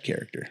eyes for that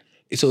character.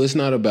 So it's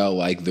not about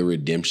like the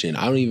redemption.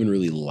 I don't even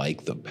really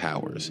like the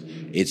powers.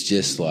 It's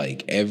just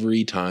like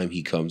every time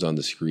he comes on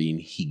the screen,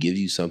 he gives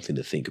you something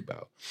to think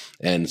about.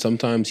 And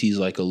sometimes he's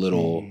like a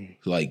little,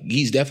 like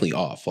he's definitely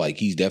off. Like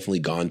he's definitely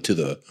gone to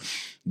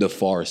the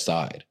far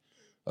side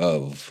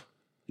of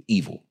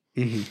evil.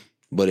 Mm-hmm.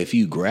 But if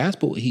you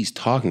grasp what he's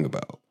talking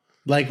about.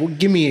 Like,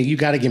 you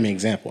got to give me an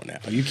example now.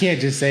 You can't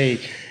just say,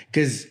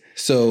 because...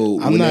 So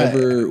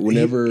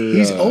whenever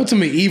he's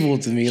ultimate evil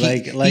to me. I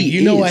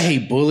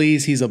hate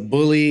bullies. He's a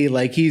bully.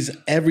 Like he's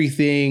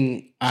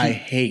everything I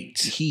hate.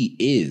 He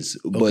is.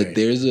 Okay. But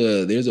there's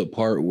a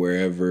part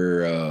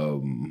wherever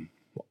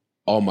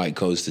All Might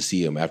goes to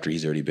see him after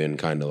he's already been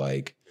kind of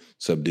like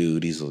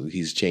subdued.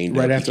 He's chained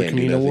right up. After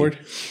Camino Ward.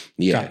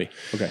 Yeah. Copy.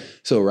 Okay.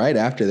 So right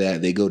after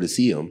that, they go to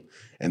see him.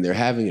 And they're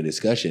having a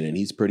discussion, and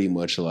he's pretty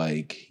much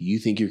like, you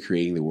think you're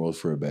creating the world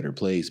for a better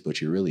place,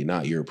 but you're really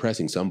not. You're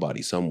oppressing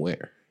somebody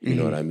somewhere. You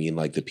know what I mean?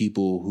 Like the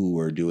people who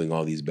are doing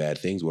all these bad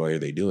things, why are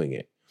they doing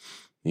it?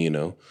 You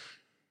know?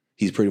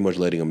 He's pretty much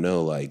letting them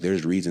know, like,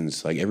 there's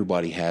reasons, like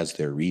everybody has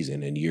their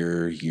reason, and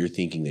you're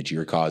thinking that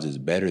your cause is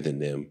better than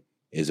them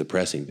is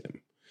oppressing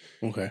them.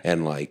 Okay.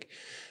 And like,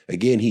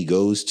 again, he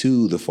goes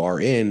to the far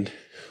end,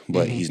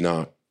 but he's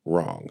not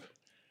wrong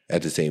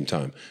at the same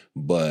time.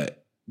 But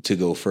to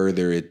go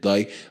further, it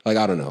like I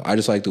don't know. I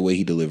just like the way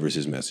he delivers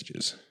his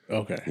messages.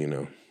 Okay. You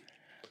know.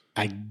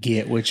 I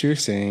get what you're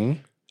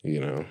saying. You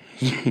know.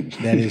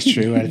 That is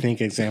true. I think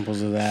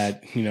examples of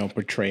that,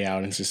 portray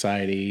out in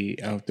society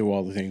through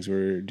all the things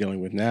we're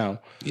dealing with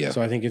now. Yeah.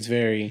 So I think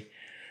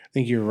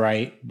you're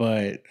right,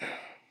 but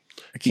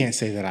I can't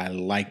say that I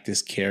like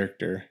this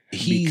character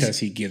because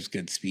he gives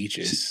good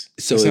speeches.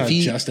 So it's not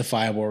a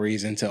justifiable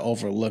reason to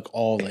overlook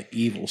all the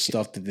evil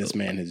stuff that this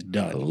man has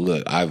done.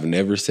 Look, I've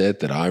never said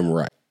that I'm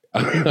right.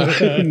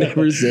 I've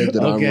never said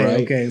that I'm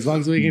right. Okay, as long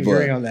as we can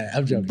agree on that.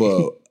 I'm joking.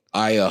 But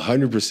I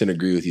 100%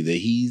 agree with you that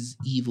he's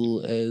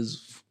evil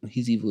as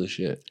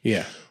shit.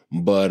 Yeah.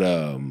 But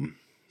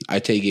I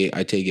take it.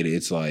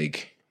 It's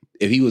like,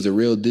 if he was a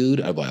real dude,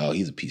 I'd be like, oh,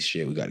 he's a piece of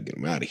shit. We got to get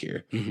him out of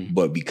here. Mm-hmm.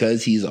 But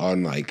because he's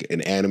on like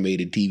an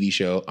animated TV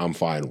show, I'm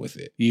fine with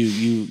it.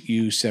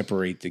 You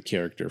separate the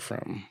character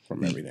from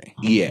everything.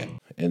 Yeah.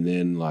 And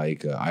then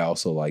like I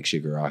also like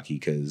Shigaraki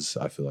because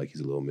I feel like he's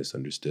a little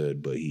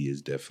misunderstood, but he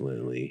is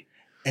definitely.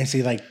 And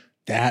see, like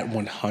that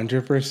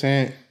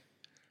 100%.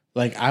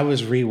 Like I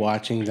was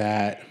rewatching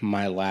that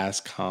my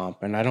last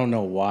comp, and I don't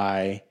know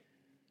why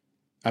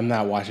I'm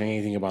not watching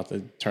anything about the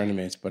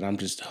tournaments, but I'm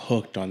just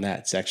hooked on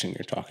that section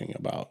you're talking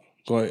about.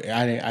 Go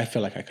ahead. I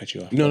feel like I cut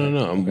you off.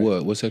 No.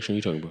 What section are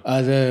you talking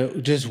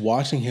about? Just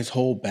watching his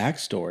whole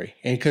backstory,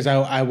 and because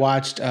I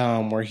watched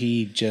where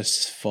he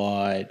just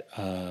fought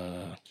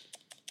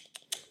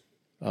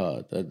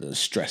the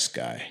stress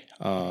guy,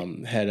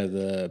 head of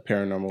the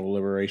Paranormal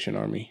Liberation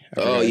Army.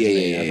 I forgot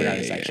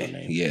his actual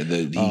name. Yeah,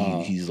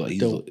 he's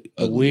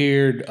a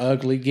weird,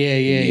 ugly.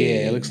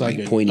 Yeah. It looks like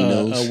a pointy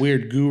nose, a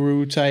weird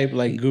guru type,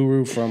 like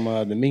Guru from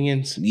the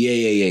Minions.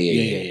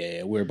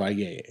 Yeah. Weird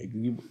body.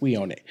 Yeah. We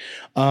own it.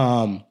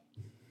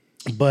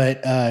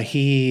 But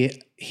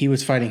he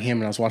was fighting him,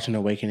 and I was watching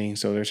Awakening,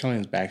 so they're telling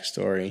his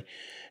backstory,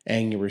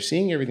 and you were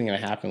seeing everything that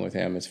happened with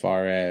him as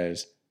far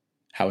as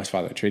how his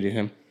father treated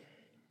him,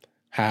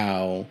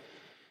 how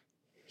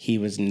he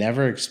was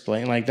never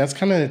explained. Like, that's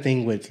kind of the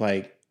thing with,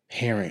 like,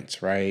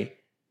 parents, right?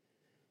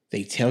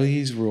 They tell you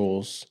these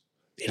rules.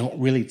 They don't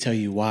really tell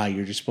you why.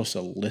 You're just supposed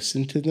to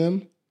listen to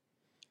them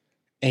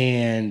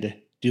and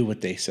do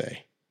what they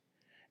say.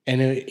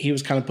 And he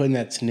was kind of put in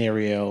that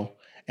scenario,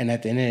 and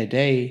at the end of the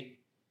day,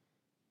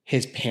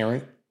 his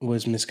parent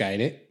was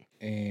misguided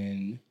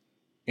and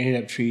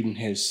ended up treating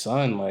his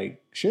son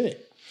like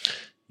shit.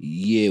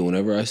 Yeah,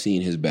 whenever I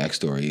seen his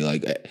backstory,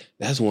 like,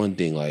 that's one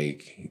thing.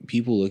 Like,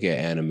 people look at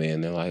anime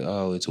and they're like,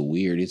 "Oh, it's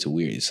weird."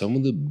 Some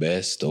of the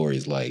best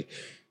stories, like,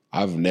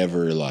 I've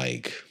never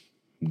like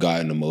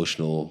gotten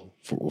emotional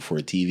for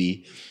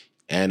TV.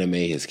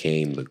 Anime has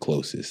came the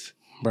closest.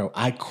 Bro,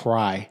 I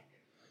cry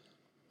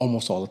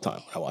almost all the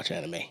time when I watch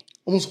anime.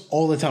 Almost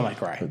all the time I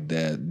cry.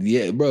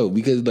 Bro,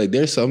 because like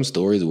there's some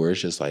stories where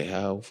it's just like,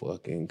 how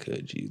fucking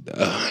could you?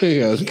 How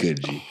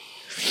could you?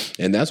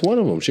 And that's one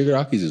of them.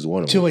 Shigaraki's is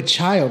one of them. To a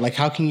child, like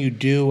how can you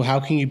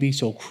be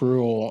so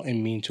cruel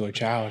and mean to a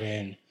child?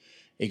 And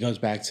it goes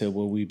back to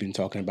what we've been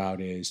talking about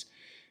is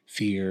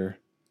fear.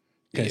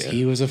 Because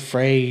he was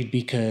afraid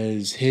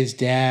because his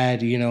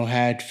dad,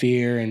 had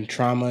fear and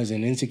traumas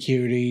and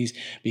insecurities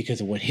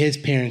because of what his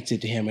parents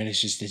did to him. And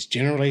it's just this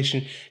generational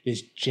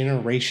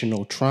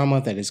trauma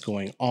that is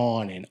going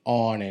on and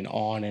on and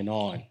on and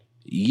on.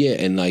 Yeah,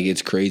 and like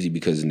it's crazy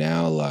because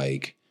now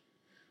like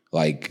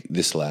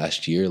this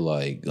last year,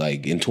 like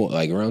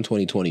around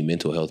 2020,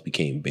 mental health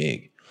became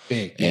big.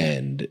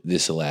 And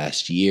this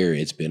last year,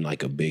 it's been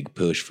like a big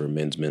push for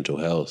men's mental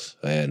health.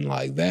 And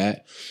like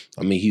that,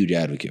 I'm a huge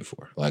advocate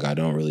for. Like, I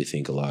don't really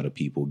think a lot of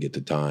people get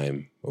the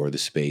time or the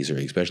space, or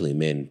especially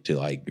men, to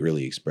like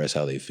really express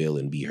how they feel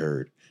and be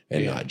heard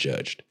and not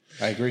judged.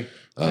 I agree.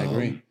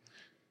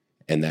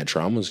 And that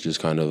trauma's just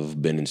kind of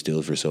been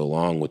instilled for so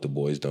long with the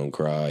boys don't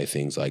cry,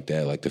 things like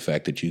that. Like the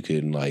fact that you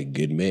can like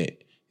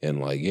admit and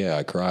like, yeah,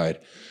 I cried.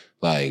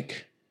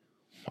 Like,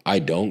 I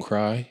don't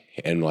cry.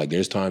 And like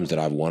there's times that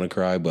I want to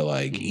cry, but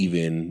like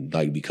even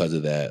like because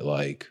of that,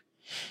 like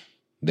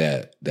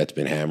that's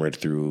been hammered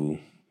through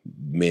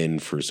men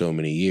for so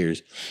many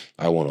years,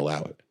 I won't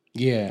allow it.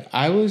 Yeah,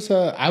 I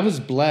was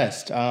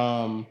blessed.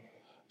 Shout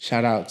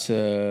out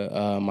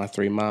to my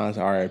 3 moms,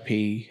 RIP,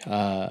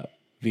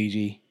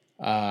 VG.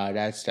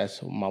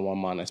 That's my one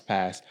mom that's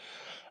passed.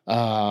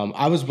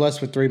 I was blessed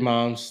with 3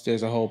 moms.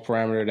 There's a whole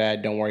parameter of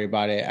that. Don't worry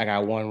about it. I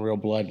got one real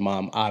blood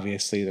mom.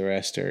 Obviously, the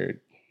rest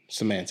are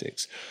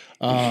semantics.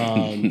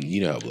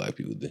 You know how black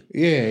people do.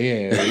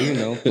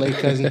 Yeah. Play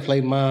cousins,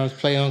 play moms,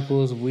 play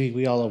uncles.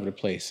 We all over the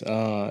place.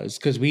 It's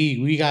because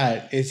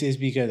it's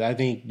because I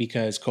think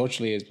because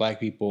culturally as black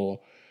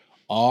people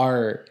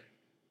are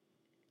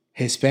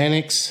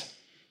Hispanics,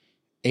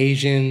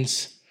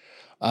 Asians,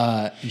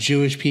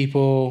 Jewish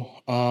people,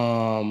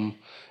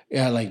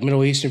 like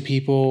Middle Eastern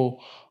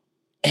people,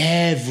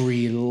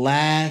 every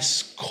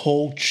last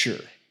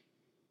culture.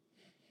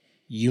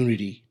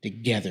 Unity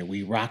together.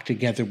 We rock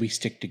together. We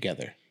stick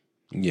together.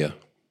 Yeah.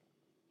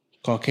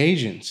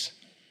 Caucasians.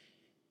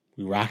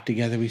 We rock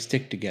together. We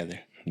stick together.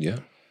 Yeah.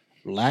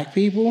 Black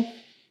people.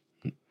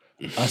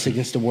 Us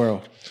against the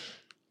world.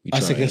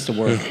 Us against the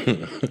world.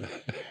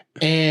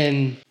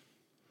 And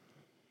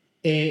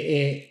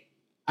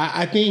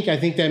I think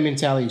that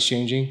mentality is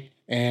changing.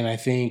 And I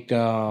think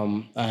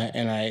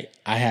I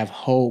have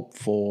hope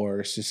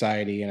for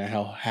society, and I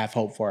have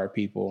hope for our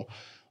people.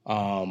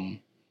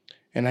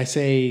 And I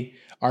say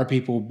our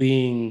people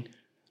being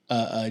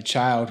a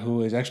child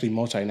who is actually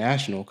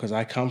multinational, because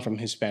I come from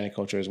Hispanic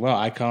culture as well.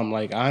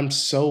 I'm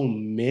so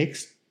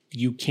mixed.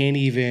 You can't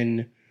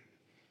even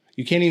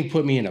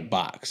put me in a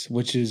box,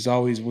 which is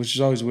always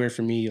weird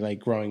for me. Like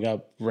growing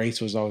up,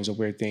 race was always a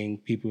weird thing.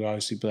 People would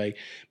always be like,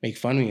 make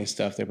fun of me and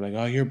stuff. They'd be like,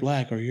 "Oh, you're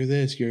black," or "You're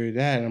this, you're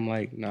that." And I'm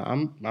like, "No,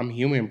 I'm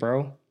human,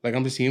 bro. Like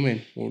I'm just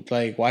human.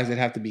 Like why does it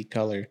have to be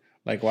color?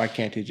 Like why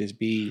can't it just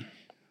be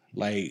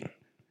like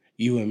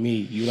you and me?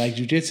 You like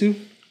jiu-jitsu?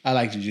 I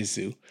like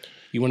jiu-jitsu.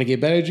 You want to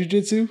get better at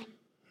jiu-jitsu?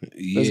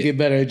 Yeah. Let's get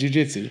better at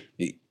jiu-jitsu.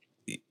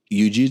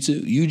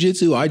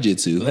 You-jitsu,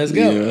 I-jitsu. Let's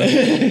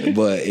go.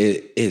 But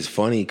it's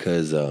funny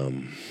because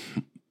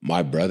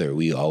my brother,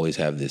 we always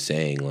have this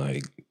saying,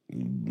 like,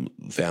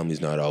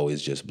 family's not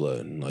always just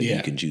blood. Like,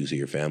 you can choose who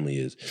your family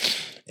is.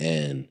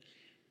 And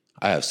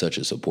I have such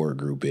a support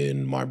group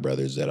in my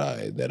brothers that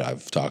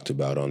I've talked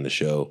about on the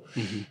show.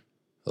 Mm-hmm.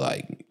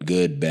 Like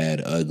good,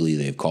 bad, ugly.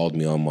 They've called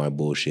me on my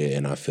bullshit,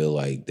 and I feel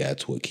like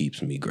that's what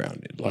keeps me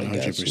grounded. Like 100%.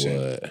 That's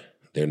what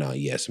they're not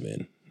yes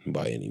men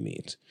by any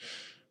means.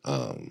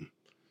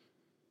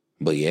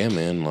 But yeah,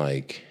 man,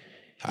 like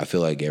I feel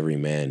like every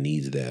man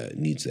needs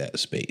that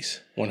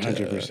space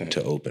 100%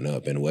 to open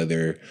up, and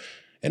whether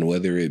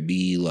it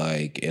be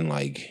like, and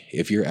like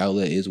if your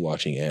outlet is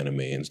watching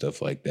anime and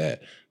stuff like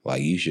that,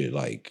 like you should,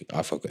 like,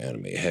 I fuck with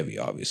anime heavy,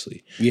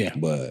 obviously. Yeah.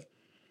 But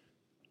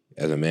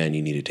as a man,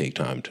 you need to take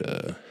time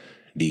to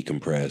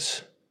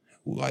decompress,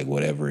 like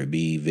whatever it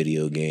be,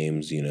 video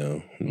games,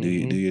 do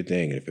your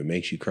thing. And if it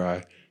makes you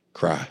cry,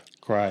 cry.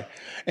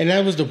 And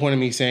that was the point of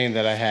me saying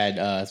that I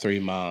had 3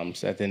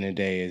 moms at the end of the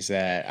day, is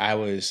that I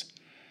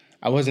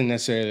wasn't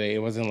necessarily,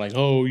 it wasn't like,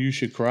 oh, you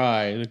should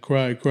cry.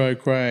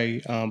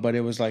 But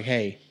it was like,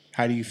 hey,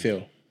 how do you feel?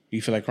 Do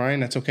you feel like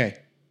crying? That's okay.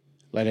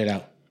 Let it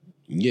out.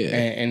 Yeah.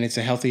 And it's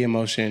a healthy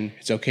emotion.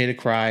 It's okay to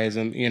cry.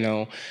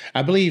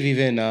 I believe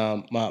even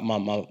my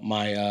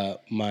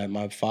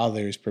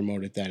father's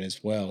promoted that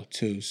as well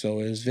too.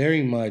 So it was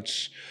very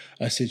much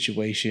a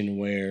situation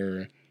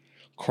where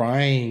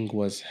crying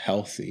was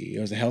healthy. It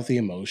was a healthy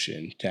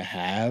emotion to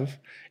have.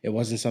 It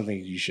wasn't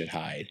something you should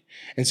hide.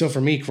 And so for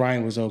me,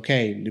 crying was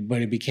okay,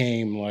 but it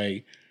became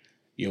like,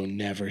 you'll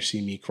never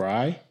see me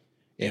cry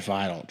if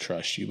I don't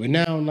trust you. But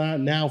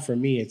now for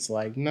me, it's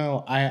like,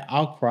 no,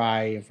 I'll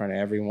cry in front of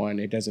everyone.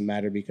 It doesn't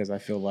matter, because I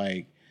feel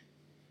like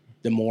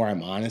the more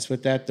I'm honest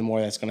with that, the more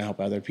that's going to help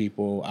other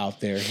people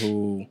out there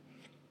who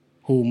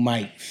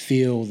might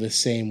feel the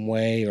same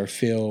way or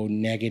feel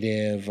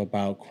negative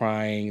about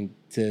crying,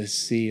 to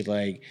see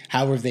like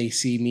however they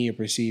see me or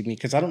perceive me,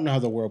 because I don't know how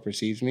the world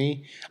perceives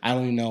me. I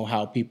don't even know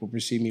how people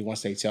perceive me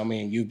once they tell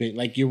me. And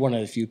you're one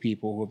of the few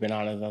people who have been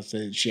honest enough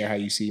to share how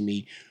you see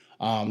me.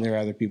 There are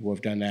other people who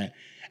have done that,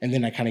 and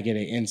then I kind of get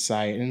an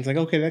insight, and it's like,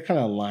 okay, that kind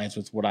of aligns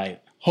with what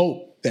I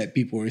hope that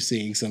people are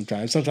seeing.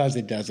 Sometimes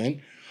it doesn't,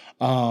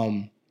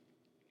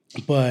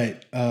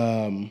 but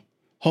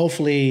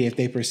hopefully, if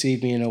they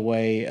perceive me in a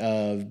way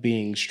of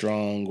being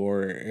strong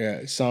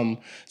or some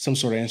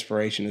sort of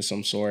inspiration of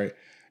some sort,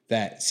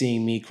 that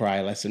seeing me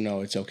cry lets them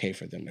know it's okay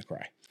for them to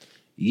cry.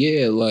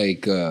 Yeah,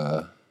 like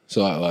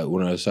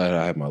when I decided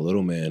I had my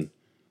little man,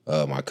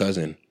 my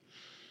cousin,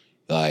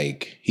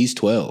 like he's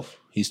 12.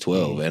 He's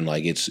 12, mm-hmm. And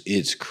like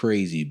it's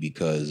crazy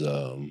because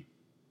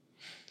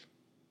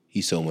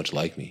he's so much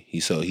like me.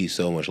 He's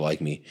so much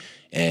like me,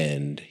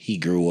 and he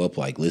grew up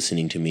like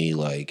listening to me.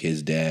 Like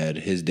his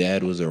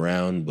dad was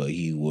around, but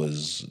he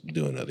was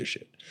doing other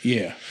shit.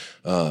 Yeah.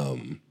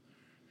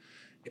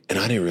 And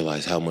I didn't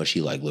realize how much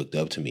he like looked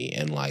up to me,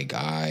 and like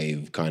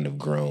I've kind of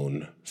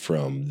grown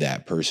from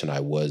that person I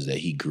was that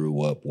he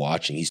grew up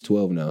watching. He's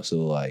 12 now,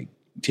 so like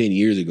 10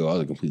 years ago, I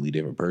was a completely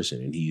different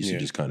person, and he used to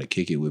just kind of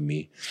kick it with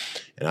me,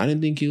 and I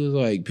didn't think he was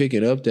like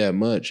picking up that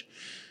much.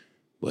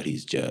 But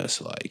he's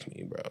just like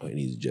me, bro. And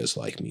he's just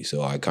like me.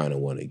 So I kind of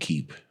want to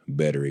keep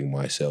bettering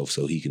myself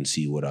so he can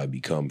see what I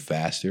become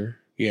faster.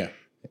 Yeah.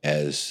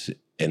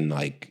 And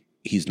like,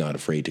 he's not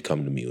afraid to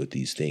come to me with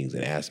these things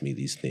and ask me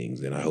these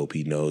things. And I hope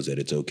he knows that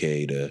it's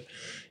okay to,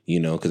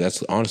 because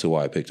that's honestly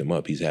why I picked him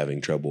up. He's having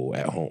trouble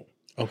at home.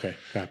 Okay,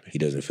 copy. He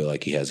doesn't feel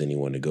like he has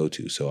anyone to go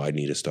to. So I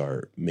need to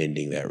start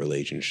mending that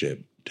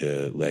relationship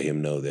to let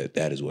him know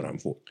that is what I'm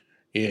for.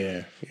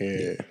 Yeah.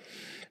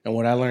 And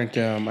what I learned,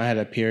 I had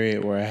a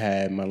period where I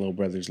had my little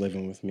brothers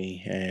living with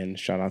me, and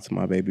shout out to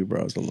my baby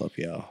bros. I love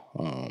y'all.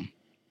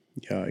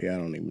 Y'all, I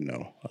don't even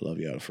know. I love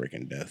y'all to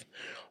freaking death.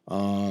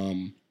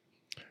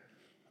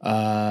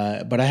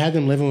 But I had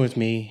them living with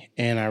me,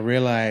 and I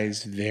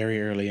realized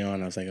very early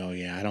on, I was like, oh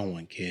yeah, I don't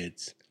want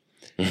kids.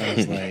 I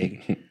was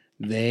like,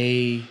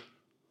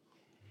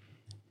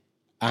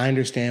 I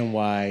understand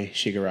why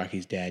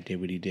Shigaraki's dad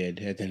did what he did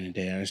at the end of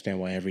the day. I understand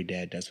why every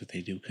dad does what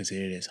they do, because it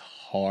is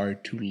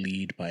hard to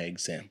lead by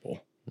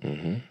example.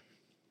 Mm-hmm.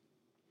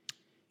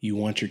 You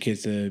want your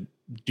kids to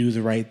do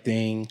the right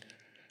thing,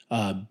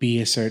 be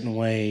a certain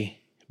way,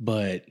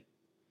 but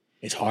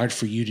it's hard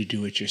for you to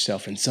do it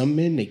yourself. And some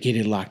men, they get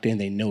it locked in.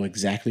 They know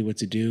exactly what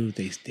to do.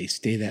 They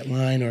stay that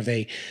line, or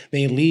they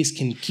at least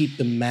can keep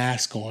the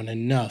mask on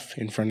enough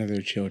in front of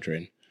their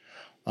children.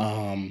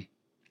 I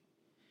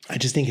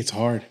just think it's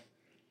hard.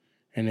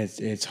 And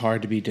it's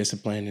hard to be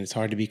disciplined, and it's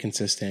hard to be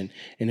consistent.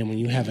 And then when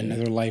you have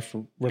another life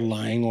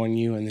relying on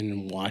you and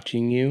then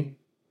watching you,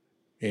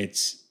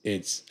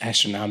 it's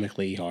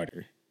astronomically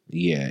harder.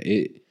 Yeah,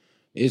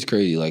 it's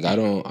crazy. Like I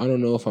don't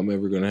know if I'm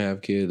ever gonna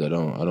have kids. I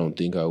don't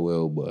think I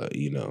will, but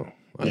you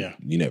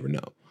never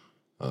know.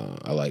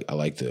 I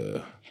like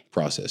to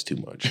process too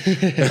much.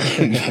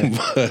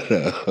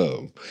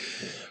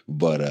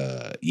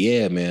 but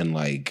yeah, man,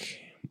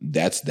 like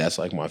that's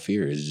like my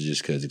fear is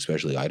just because,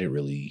 especially I didn't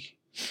really.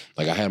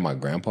 Like I had my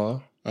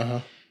grandpa,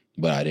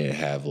 but I didn't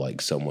have like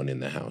someone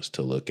in the house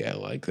to look at.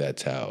 Like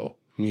that's how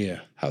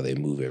they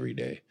move every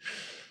day.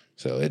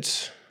 So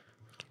it's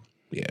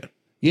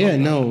Yeah,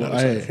 I'm no, not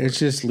excited for it's it.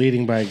 just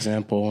leading by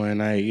example,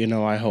 and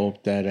I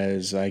hope that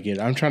as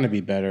I'm trying to be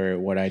better at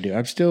what I do.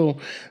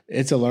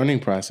 It's a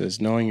learning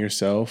process. Knowing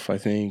yourself, I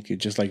think,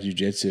 just like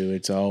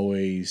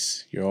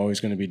jujitsu, you're always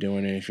going to be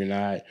doing it. If you're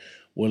not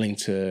willing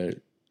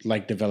to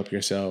like develop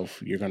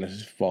yourself, you're going to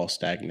fall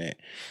stagnant.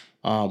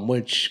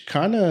 Which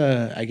kind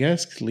of, I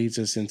guess, leads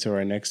us into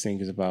our next thing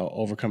is about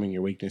overcoming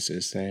your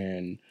weaknesses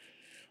and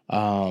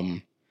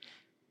um,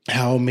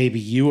 how maybe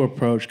you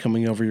approach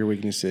coming over your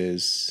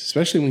weaknesses,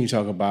 especially when you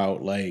talk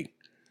about like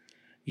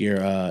your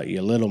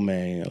little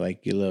man,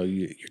 like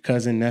your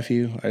cousin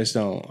nephew. I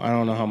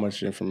don't know how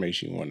much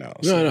information you want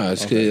out. No, So no,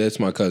 it's okay, that's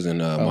my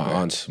cousin, okay,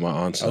 my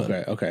aunt's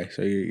son. okay.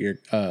 So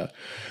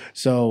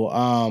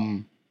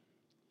so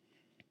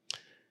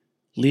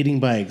leading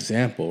by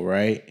example,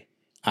 right?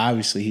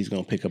 Obviously, he's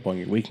going to pick up on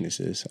your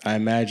weaknesses. I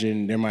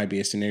imagine there might be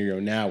a scenario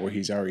now where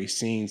he's already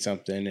seen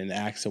something and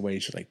acts away.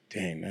 She's like,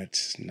 dang,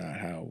 that's not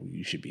how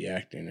you should be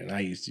acting. And I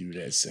used to do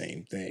that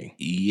same thing.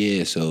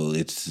 Yeah, so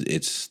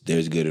it's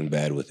there's good and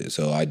bad with it.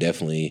 So I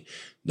definitely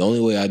the only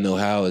way I know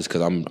how is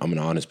because I'm an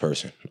honest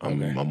person.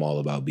 I'm all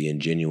about being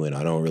genuine.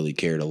 I don't really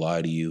care to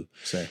lie to you.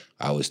 Say.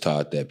 I was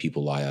taught that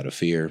people lie out of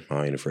fear.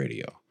 I ain't afraid of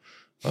y'all.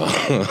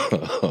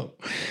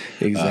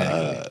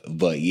 Exactly.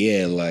 But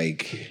yeah,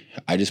 like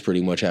I just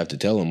pretty much have to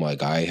tell him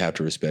like I have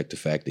to respect the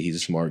fact that he's a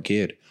smart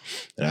kid,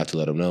 and I have to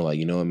let him know like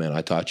you know what man,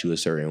 I taught you a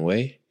certain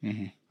way.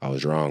 Mm-hmm. I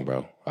was wrong,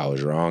 bro. I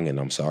was wrong, and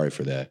I'm sorry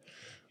for that.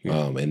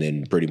 Yeah. And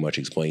then pretty much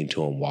explain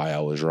to him why I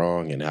was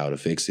wrong and how to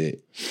fix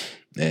it.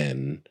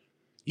 And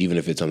even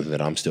if it's something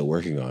that I'm still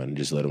working on,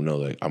 just let him know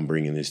like I'm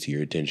bringing this to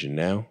your attention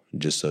now,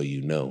 just so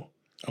you know.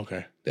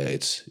 Okay. That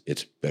it's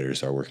better to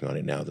start working on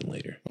it now than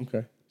later.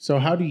 Okay. So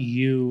how do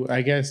you?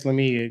 I guess let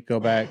me go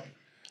back.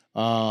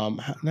 No,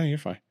 you're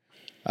fine.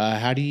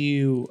 How do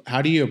you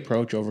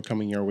approach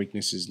overcoming your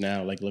weaknesses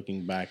now? Like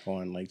looking back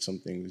on like some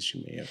things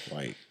you may have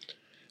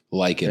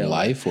Like in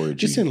life or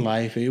just in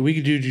life. We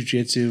could do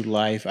jujitsu,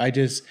 life.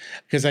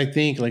 Because I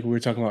think like we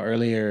were talking about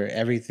earlier,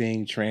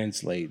 everything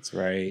translates,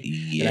 right?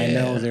 Yeah. And I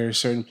know there are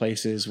certain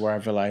places where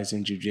I've realized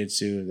in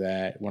jujitsu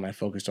that when I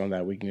focused on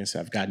that weakness,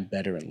 I've gotten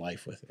better in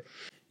life with it.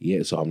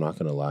 Yeah, so I'm not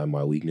gonna lie,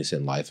 my weakness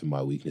in life and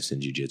my weakness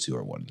in jiu-jitsu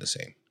are one and the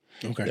same.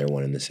 Okay. They're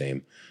one and the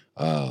same.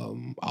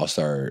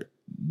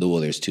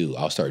 There's two.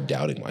 I'll start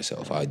doubting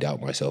myself. I doubt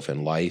myself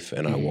in life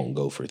and I won't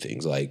go for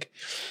things like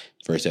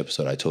first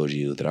episode I told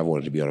you that I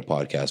wanted to be on a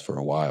podcast for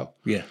a while.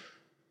 Yeah.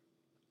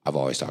 I've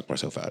always talked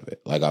myself out of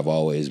it. Like I've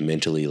always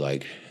mentally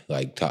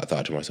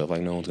thought to myself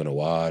like no one's gonna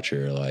watch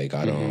or like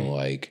I don't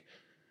like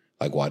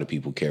why do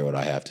people care what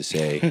I have to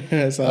say?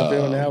 That's how I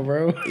feel now,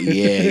 bro.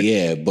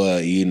 yeah,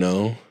 but you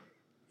know,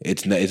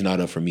 it's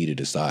not up for me to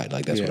decide.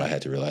 Like that's what Yeah. I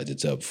had to realize.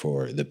 It's up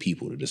for the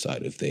people to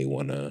decide if they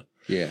wanna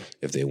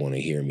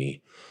hear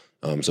me.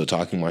 So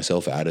talking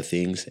myself out of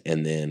things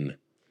and then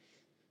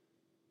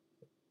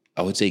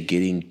I would say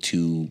getting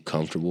too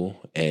comfortable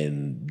what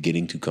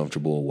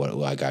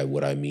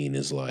I mean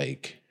is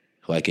like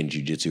in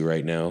jiu-jitsu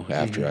right now,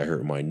 after I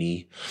hurt my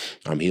knee,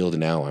 I'm healed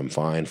now, I'm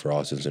fine for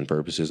all intents and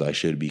purposes. I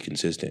should be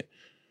consistent.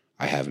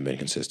 I haven't been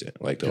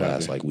consistent like the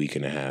last like week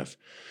and a half.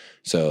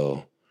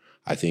 So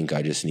I think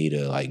I just need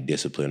to like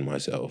discipline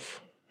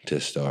myself to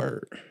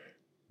start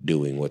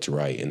doing what's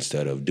right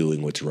instead of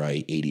doing what's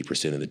right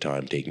 80% of the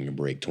time, taking a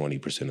break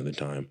 20% of the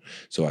time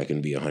so I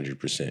can be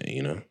 100%,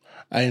 you know?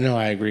 I know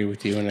I agree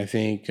with you, and I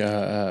think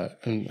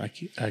and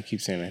I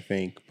keep saying I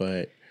think,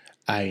 but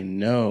I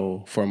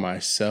know for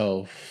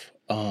myself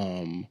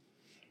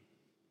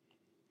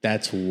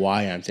that's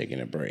why I'm taking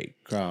a break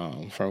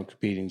from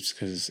competing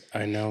because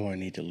I know I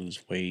need to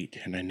lose weight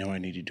and I know I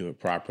need to do it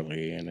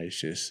properly, and it's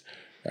just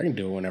I can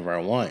do it whenever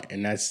I want,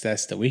 and that's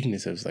the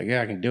weakness. It's like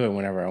I can do it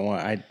whenever I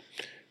want. I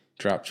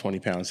drop 20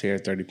 pounds here,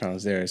 30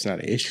 pounds there. It's not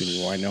an issue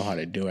anymore. I know how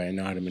to do it. I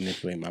know how to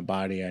manipulate my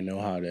body. I know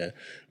how to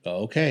go,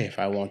 okay, if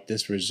I want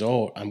this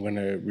result, I'm going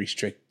to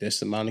restrict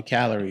this amount of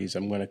calories.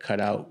 I'm going to cut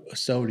out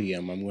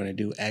sodium. I'm going to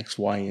do X,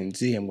 Y, and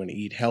Z. I'm going to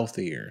eat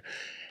healthier.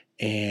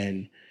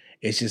 And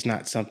it's just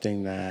not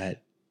something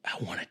that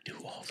I want to do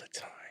all the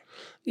time.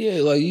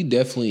 Yeah, like you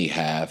definitely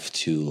have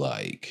to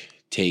like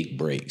take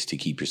breaks to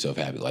keep yourself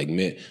happy. Like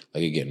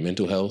again,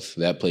 mental health,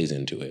 that plays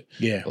into it.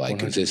 Yeah. Like 100%.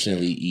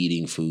 consistently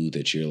eating food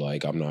that you're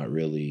like, I'm not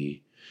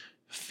really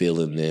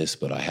feeling this,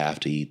 but I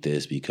have to eat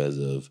this because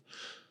of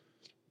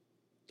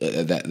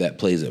that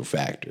plays a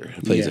factor.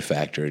 It plays a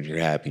factor in your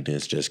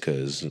happiness just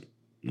because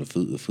the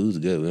food's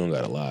good. We don't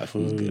got to lie.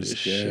 Food's good as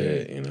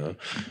shit, you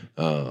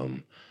know?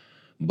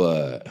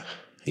 But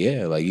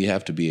yeah, like you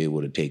have to be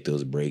able to take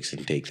those breaks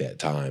and take that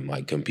time.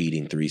 Like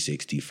competing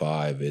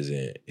 365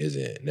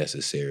 isn't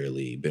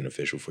necessarily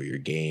beneficial for your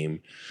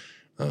game.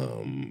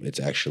 It's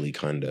actually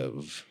kind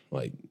of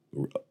like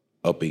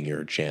upping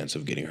your chance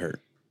of getting hurt.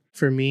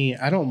 For me,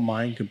 I don't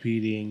mind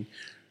competing.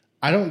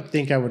 I don't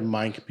think I would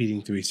mind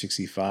competing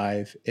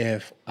 365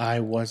 if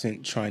I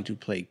wasn't trying to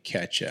play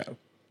catch up.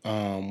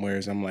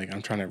 Whereas I'm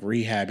trying to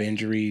rehab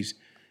injuries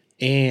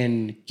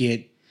and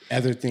get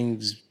other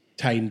things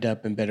tightened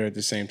up and better at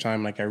the same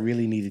time. Like I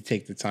really need to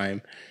take the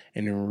time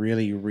and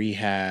really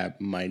rehab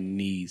my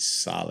knees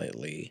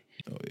solidly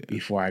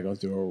before I go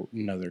through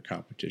another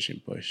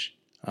competition push.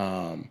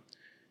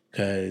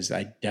 Because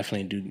I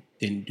definitely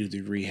didn't do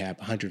the rehab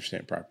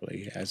 100%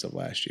 properly as of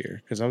last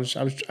year. Because I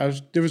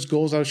was there was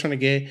goals I was trying to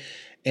get,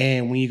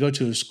 and when you go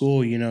to a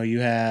school, you know,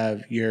 you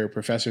have your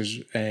professors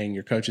and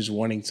your coaches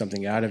wanting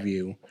something out of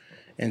you,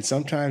 and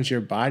sometimes your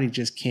body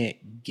just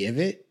can't give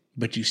it,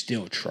 but you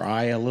still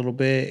try a little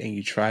bit and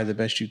you try the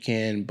best you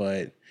can.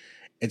 But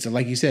it's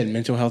like you said,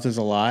 mental health is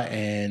a lot,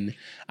 and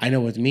I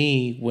know with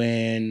me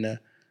when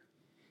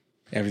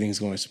everything's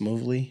going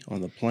smoothly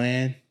on the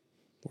plan,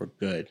 we're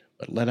good.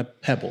 But let a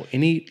pebble,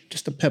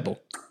 just a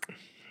pebble,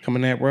 come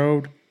in that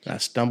road, I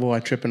stumble, I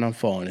trip, and I'm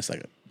falling. It's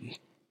like a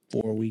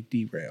 4-week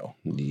derail.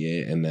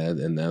 Yeah,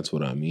 and that's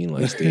what I mean.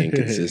 Like staying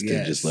consistent,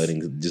 Yes.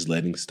 just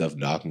letting stuff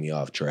knock me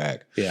off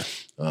track. Yeah.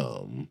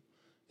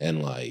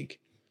 And like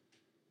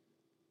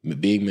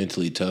being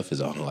mentally tough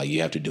is like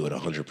you have to do it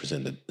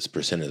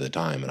 100% of the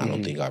time, and I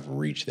don't think I've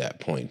reached that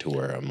point to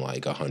where I'm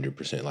like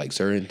 100%. Like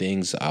certain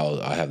things,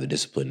 I have the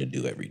discipline to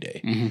do every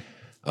day.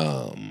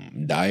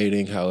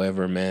 Dieting,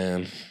 however,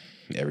 man,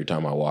 every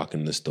time I walk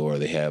in the store,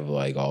 they have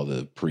like all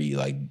the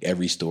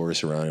every store is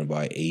surrounded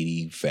by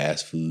 80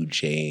 fast food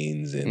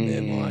chains, and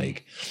then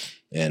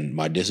and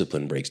my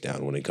discipline breaks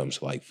down when it comes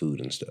to like food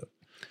and stuff.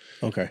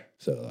 Okay.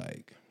 So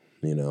like,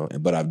 you know,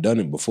 but I've done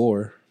it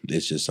before.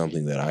 It's just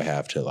something that I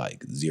have to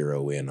like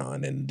zero in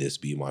on and this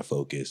be my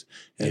focus.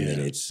 And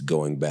then it's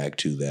going back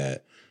to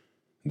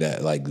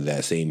that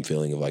same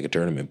feeling of like a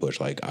tournament push.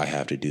 Like I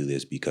have to do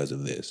this because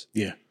of this.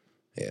 Yeah.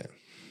 Yeah.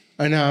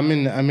 I know I'm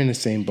in the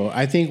same boat.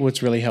 I think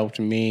what's really helped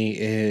me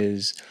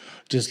is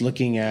just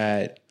looking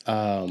at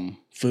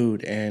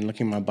food and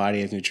looking at my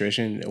body as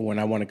nutrition. When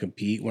I want to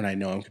compete, when I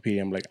know I'm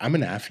competing, I'm like, I'm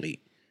an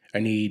athlete. I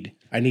need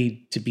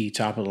to be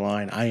top of the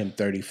line. I am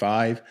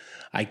 35.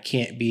 I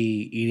can't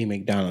be eating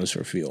McDonald's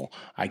for fuel.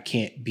 I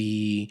can't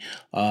be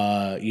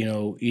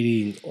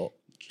eating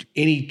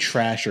any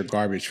trash or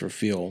garbage for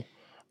fuel.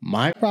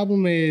 My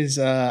problem is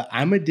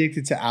I'm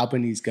addicted to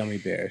Albanese gummy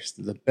bears.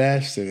 They're the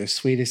best. They're the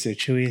sweetest. They're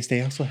chewiest.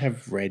 They also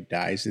have red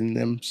dyes in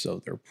them,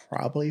 so they're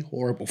probably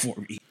horrible for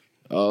me.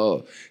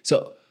 Oh,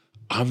 so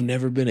I've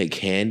never been a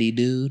candy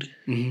dude.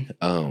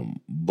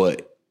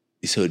 But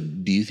so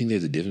do you think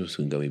there's a difference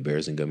between gummy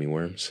bears and gummy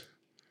worms?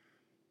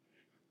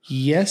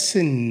 Yes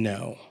and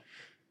no.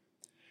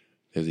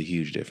 There's a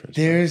huge difference.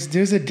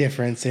 There's a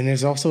difference, and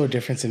there's also a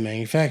difference in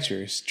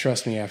manufacturers.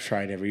 Trust me, I've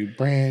tried every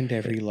brand,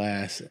 every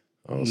last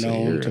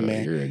known to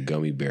man. You're a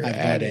gummy bear I've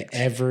addict.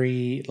 had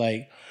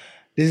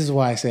this is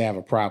why I say I have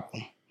a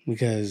problem,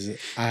 because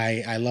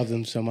I love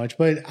them so much,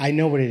 but I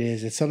know what it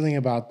is. It's something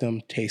about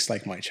them tastes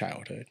like my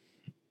childhood.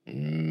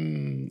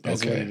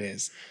 That's what it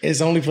is. It's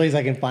the only place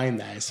I can find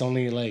that. It's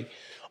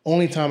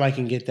only time I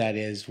can get that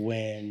is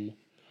when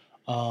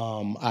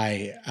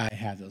I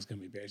have those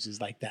gummy bears.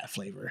 It's like that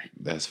flavor.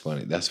 That's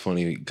funny. That's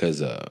funny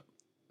because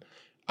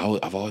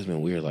I've always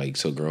been weird. Like,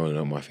 so growing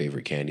up, my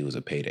favorite candy was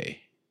a Payday.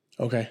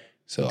 Okay.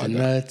 So the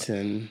nuts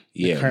and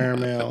the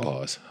caramel.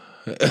 Pause.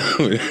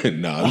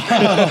 No.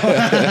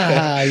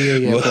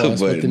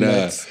 Pause but the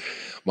nuts.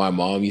 My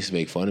mom used to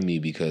make fun of me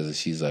because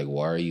she's like,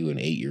 "Why are you an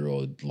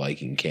 8-year-old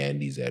liking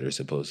candies that are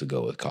supposed to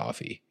go with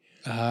coffee?"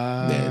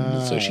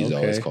 So she's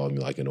always called me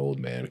like an old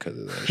man because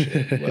of that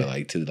shit.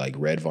 But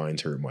red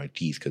vines hurt my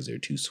teeth because they're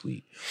too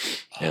sweet,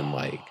 and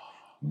like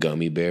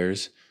gummy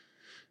bears,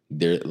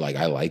 they're like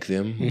I like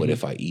them, but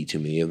if I eat too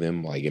many of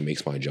them, like it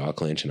makes my jaw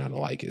clench and I don't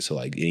like it. So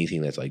like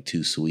anything that's like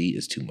too sweet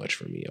is too much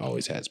for me.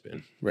 Always has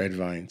been. Red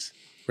vines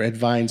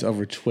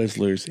over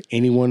Twizzlers.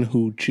 Anyone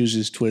who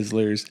chooses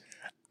Twizzlers,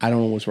 I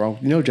don't know what's wrong.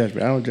 No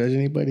judgment. I don't judge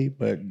anybody,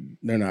 but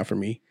they're not for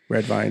me.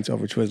 Red vines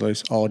over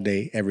Twizzlers all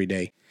day, every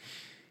day.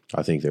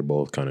 I think they're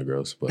both kind of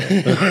gross, but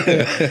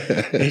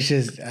it's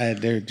just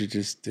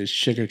they're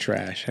sugar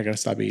trash. I gotta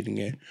stop eating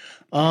it.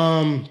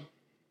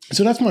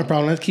 So that's my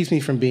problem. That keeps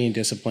me from being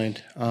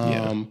disciplined.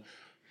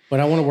 But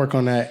I want to work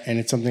on that, and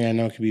it's something I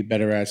know I could be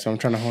better at. So I'm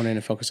trying to hone in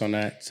and focus on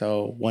that.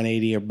 So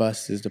 180 or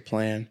bust is the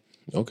plan.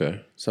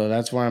 Okay. So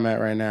that's where I'm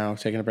at right now.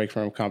 Taking a break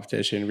from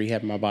competition,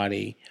 rehabbing my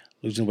body,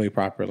 losing weight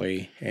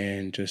properly,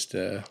 and just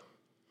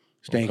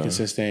staying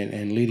consistent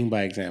and leading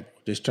by example.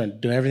 Just trying to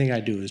do everything I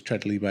do is try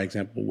to lead by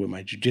example with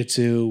my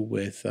jiu-jitsu,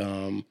 with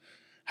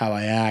how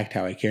I act,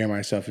 how I carry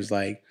myself. Is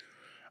like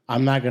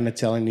I'm not going to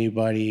tell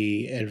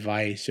anybody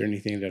advice or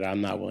anything that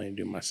I'm not willing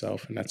to do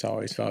myself, and that's how I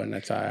always felt, and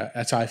that's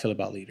how I feel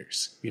about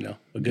leaders. You know,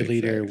 a good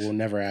leader will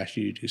never ask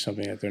you to do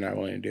something that they're not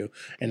willing to do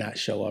and not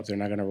show up. They're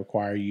not going to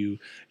require you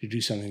to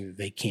do something that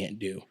they can't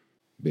do.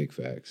 Big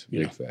facts.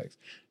 Big facts.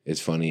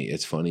 It's funny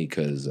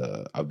because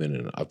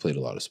I've played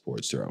a lot of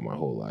sports throughout my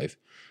whole life,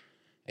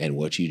 and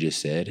what you just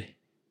said,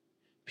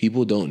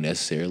 people don't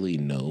necessarily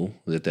know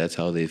that that's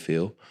how they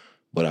feel,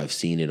 but I've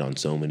seen it on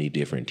so many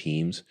different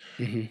teams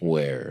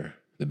where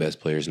the best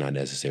player is not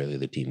necessarily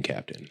the team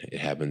captain. It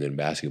happens in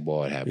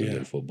basketball. It happens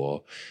in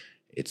football.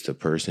 It's the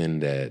person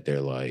that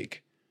they're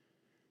like,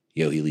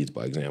 he leads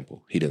by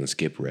example. He doesn't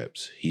skip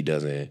reps. He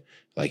doesn't,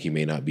 like, he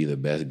may not be the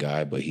best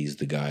guy, but he's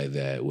the guy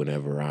that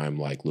whenever I'm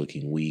like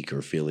looking weak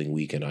or feeling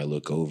weak and I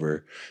look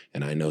over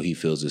and I know he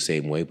feels the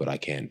same way, but I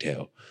can't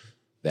tell.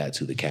 That's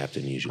who the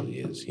captain usually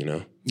is, you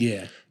know?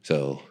 Yeah.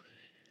 So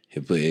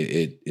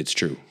it's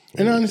true.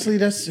 And honestly,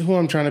 that's who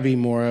I'm trying to be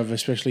more of,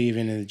 especially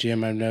even in the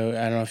gym. I don't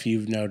know if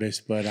you've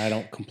noticed, but I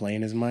don't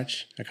complain as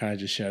much. I kind of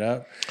just shut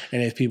up.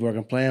 And if people are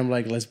complaining, I'm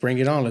like, let's bring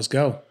it on. Let's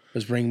go.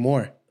 Let's bring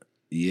more.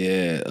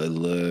 Yeah,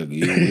 look,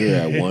 we were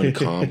at one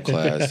comp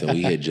class and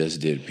we had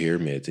just did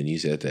pyramids and you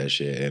said that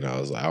shit and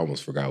I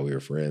almost forgot we were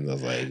friends. I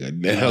was like,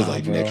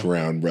 bro. Next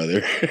round,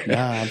 brother.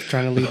 Nah, I'm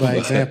trying to lead by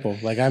example.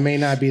 Like, I may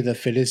not be the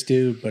fittest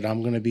dude, but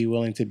I'm going to be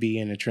willing to be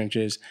in the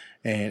trenches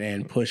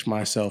and push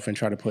myself and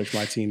try to push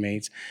my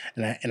teammates.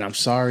 And I'm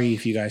sorry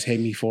if you guys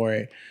hate me for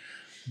it,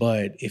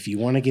 but if you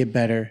want to get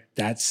better,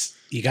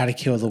 you got to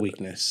kill the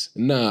weakness.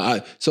 Nah,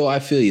 so I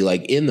feel you.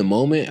 Like, in the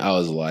moment, I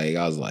was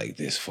like,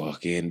 this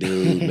fucking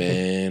dude,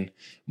 man.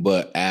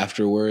 But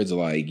afterwards,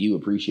 like, you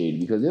appreciate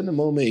it because in the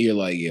moment, you're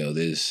like, yo,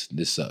 this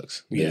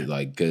sucks. Yeah.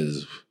 Like,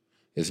 because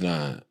it's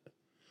not.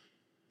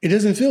 It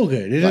doesn't feel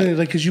good. It doesn't,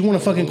 like, because you want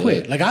to fucking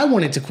quit. Like, I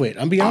wanted to quit.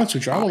 I'm being honest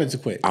with you. I wanted to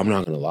quit. I'm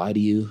not going to lie to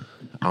you.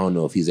 I don't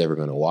know if he's ever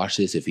going to watch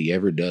this. If he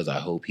ever does, I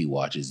hope he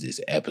watches this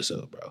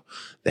episode, bro.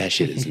 That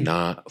shit is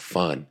not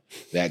fun.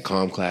 That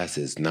comm class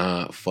is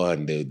not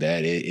fun, dude.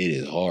 It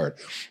is hard.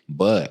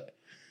 But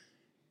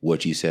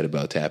what you said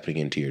about tapping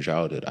into your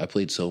childhood, I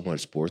played so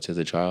much sports as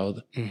a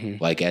child.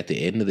 Mm-hmm. Like, at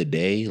the end of the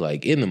day,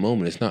 like, in the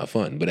moment, it's not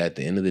fun. But at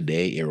the end of the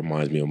day, it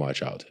reminds me of my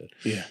childhood.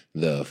 Yeah.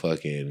 The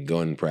fucking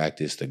going to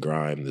practice, the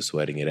grind, the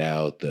sweating it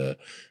out, the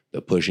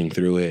pushing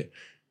through it.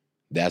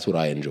 That's what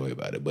I enjoy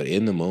about it. But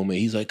in the moment,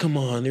 he's like, come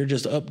on, they're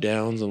just up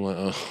downs. I'm like,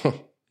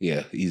 oh,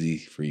 yeah, easy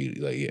for you.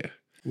 Like, yeah.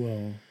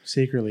 Well,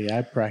 secretly,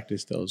 I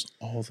practice those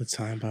all the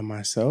time by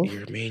myself.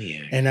 You're a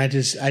maniac. And I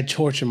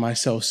torture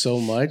myself so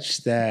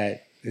much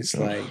that it's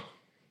like,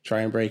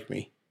 try and break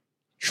me.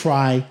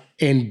 Try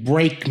and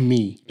break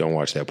me. Don't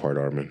watch that part,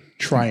 Armin.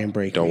 Try and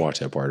break me. Don't watch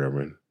that part,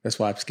 Armin. That's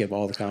why I skip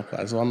all the comp class.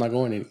 That's why I'm not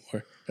going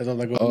anymore. That's why I'm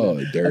not going.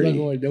 Oh, dirty. I'm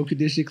not going. No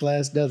conditioning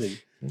class, nothing.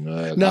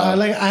 No,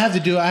 I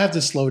have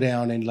to slow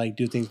down and like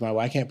do things my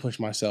way. I can't push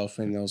myself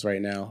in those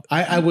right now.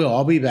 I will.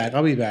 I'll be back.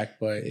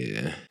 But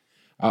yeah,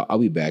 I'll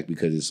be back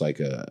because it's like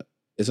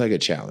a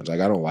challenge. Like,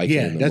 I don't like it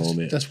in the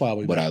moment. That's why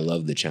I'll be but back. I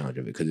love the challenge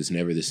of it because it's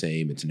never the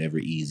same. It's never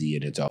easy,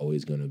 and it's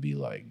always gonna be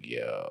like,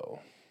 yo,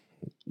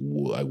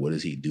 like, what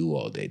does he do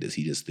all day? Does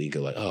he just think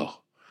of like,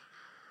 oh,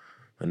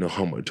 I know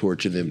how I'm gonna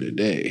torture them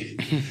today,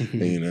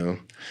 you know?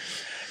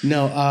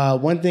 No,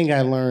 one thing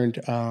I learned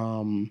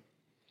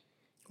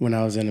when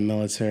I was in the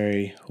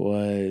military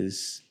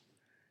was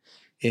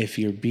if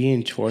you're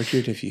being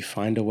tortured, if you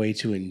find a way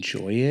to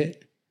enjoy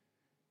it,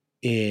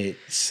 it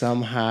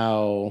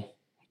somehow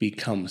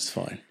becomes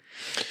fun.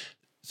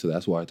 So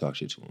that's why I talk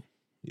shit to him.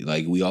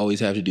 Like, we always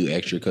have to do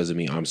extra because of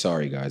me. I'm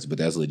sorry, guys, but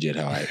that's legit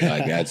how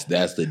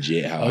that's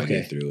legit how I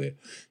get through it,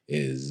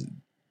 is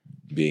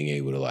being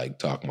able to like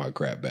talk my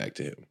crap back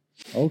to him.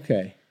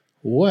 Okay.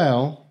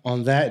 Well,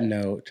 on that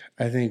note,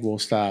 I think we'll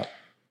stop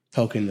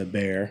poking the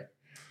bear.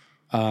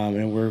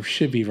 And we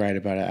should be right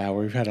about an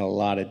hour. We've had a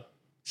lot of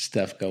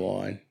stuff go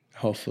on.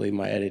 Hopefully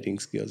my editing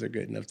skills are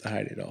good enough to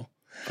hide it all.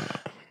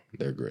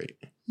 They're great.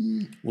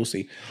 We'll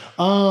see.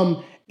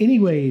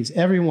 Anyways,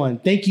 everyone,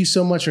 thank you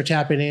so much for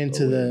tapping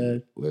into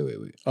the...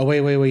 Wait. Oh,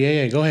 wait.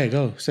 Yeah. Go ahead.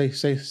 Go. Say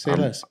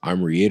less.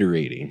 I'm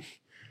reiterating.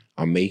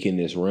 I'm making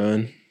this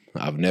run.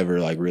 I've never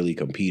like really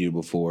competed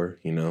before,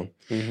 you know?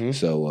 Mm-hmm.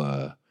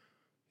 So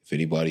if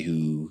anybody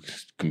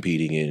who's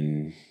competing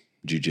in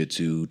Jiu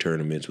Jitsu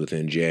tournaments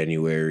within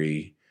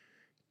January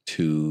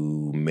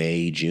to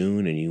May,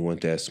 June, and you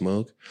want that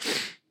smoke,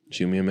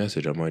 shoot me a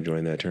message. I might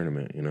join that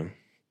tournament, you know?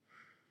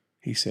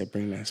 He said,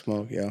 bring that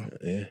smoke, yo.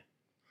 Yeah.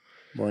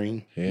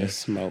 Bring the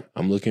smoke.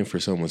 I'm looking for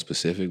someone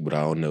specific, but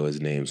I don't know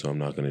his name, so I'm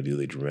not going to do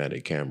the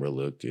dramatic camera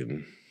look.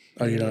 And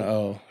oh, you don't?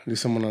 Oh,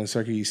 there's someone on the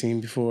circuit you seen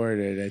before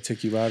that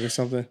took you out or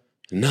something?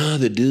 Nah,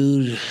 the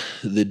dude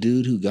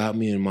who got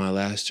me in my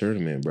last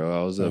tournament,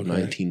 bro. I was up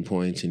 19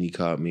 points, and he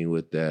caught me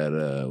with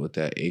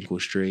that ankle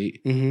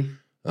straight. Mm-hmm.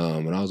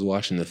 And I was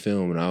watching the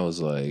film, and I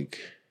was like,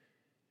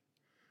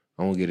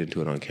 I won't get into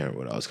it on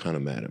camera, but I was kind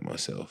of mad at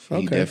myself.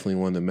 Okay. He definitely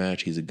won the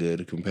match. He's a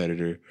good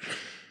competitor.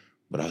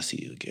 But I'll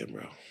see you again,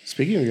 bro.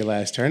 Speaking of your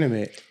last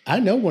tournament, I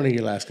know one of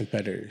your last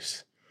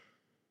competitors.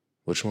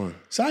 Which one?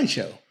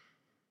 Sideshow.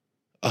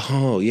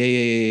 Oh, yeah.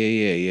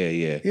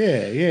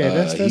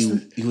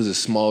 He was a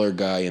smaller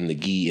guy in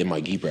my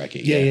gi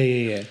bracket.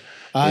 Yeah.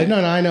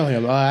 No, I know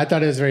him. I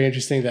thought it was very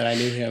interesting that I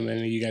knew him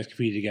and you guys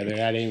competed together.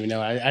 I didn't even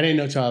know. I didn't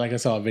know until I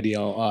saw a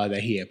video that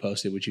he had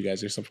posted with you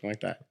guys or something like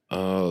that.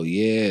 Oh,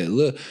 yeah.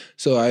 Look,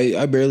 so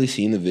I barely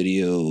seen the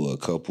video a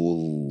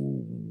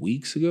couple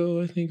weeks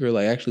ago, I think, or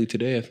like actually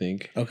today, I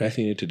think. Okay. I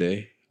seen it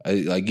today.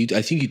 I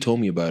think you told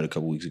me about it a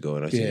couple weeks ago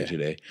and I seen it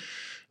today.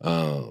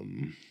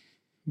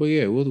 But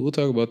yeah, we'll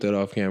talk about that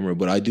off camera.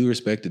 But I do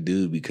respect the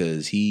dude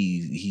because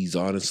he's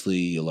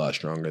honestly a lot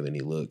stronger than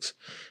he looks.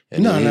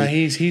 And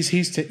he's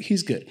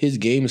good. His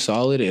game is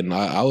solid, and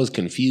I was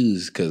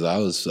confused because I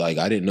was like,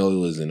 I didn't know it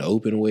was an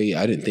open weight.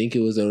 I didn't think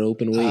it was an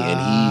open weight, and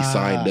he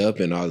signed up,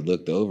 and I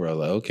looked over. I was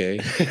like, okay,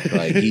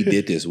 like he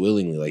did this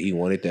willingly, like he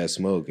wanted that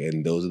smoke,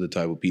 and those are the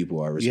type of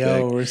people I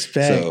respect.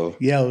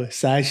 Respect.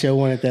 Sideshow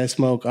wanted that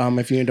smoke.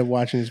 If you end up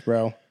watching this,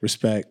 bro,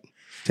 respect.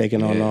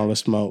 Taking on all the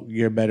smoke.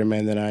 You're a better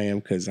man than I am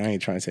because I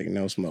ain't trying to take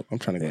no smoke. I'm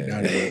trying to go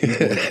down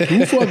there.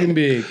 Too fucking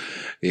big.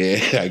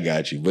 Yeah, I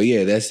got you. But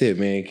yeah, that's it,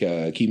 man.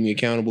 Keep me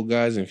accountable,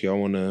 guys. And if y'all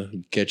want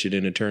to catch it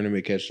in a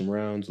tournament, catch some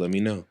rounds, let me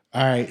know.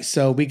 All right.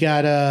 So we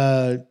got,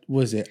 _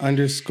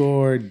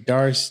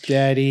 Darce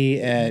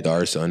Daddy at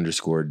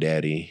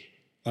Darce_Daddy.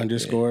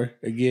 _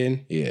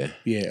 again? Yeah.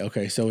 Yeah.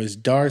 Okay. So it's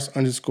Darce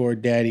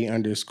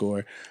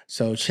 _Daddy_.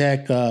 So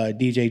check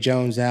DJ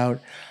Jones out.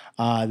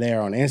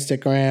 They're on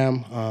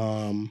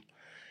Instagram.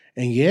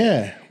 And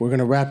yeah, we're going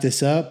to wrap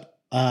this up.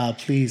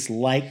 Please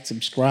like,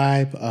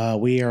 subscribe.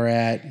 We are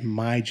at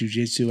My Jiu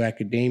Jitsu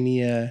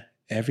Academia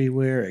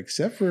everywhere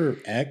except for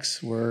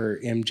X. We're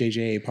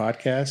MJJA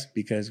Podcast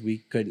because we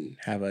couldn't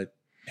have a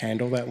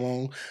handle that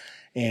long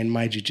and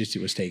My Jiu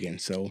Jitsu was taken.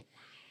 So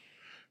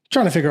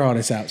trying to figure all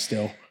this out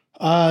still.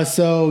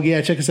 So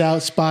yeah, check us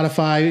out.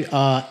 Spotify,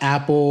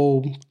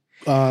 Apple,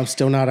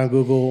 still not on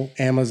Google,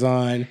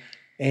 Amazon,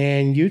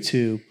 and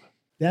YouTube.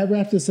 That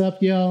wraps us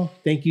up, y'all.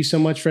 Thank you so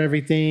much for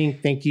everything.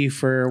 Thank you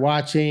for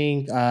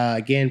watching.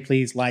 Again,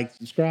 please like,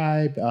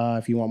 subscribe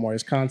if you want more of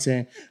this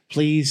content.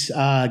 Please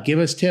give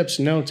us tips,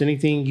 notes,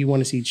 anything you want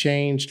to see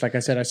changed. Like I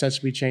said, our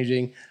sets will be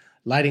changing.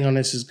 Lighting on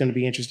this is going to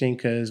be interesting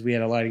because we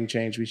had a lighting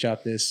change. We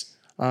shot this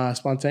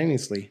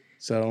spontaneously.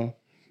 So,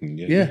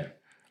 yeah.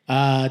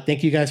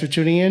 Thank you guys for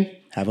tuning in.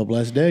 Have a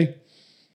blessed day.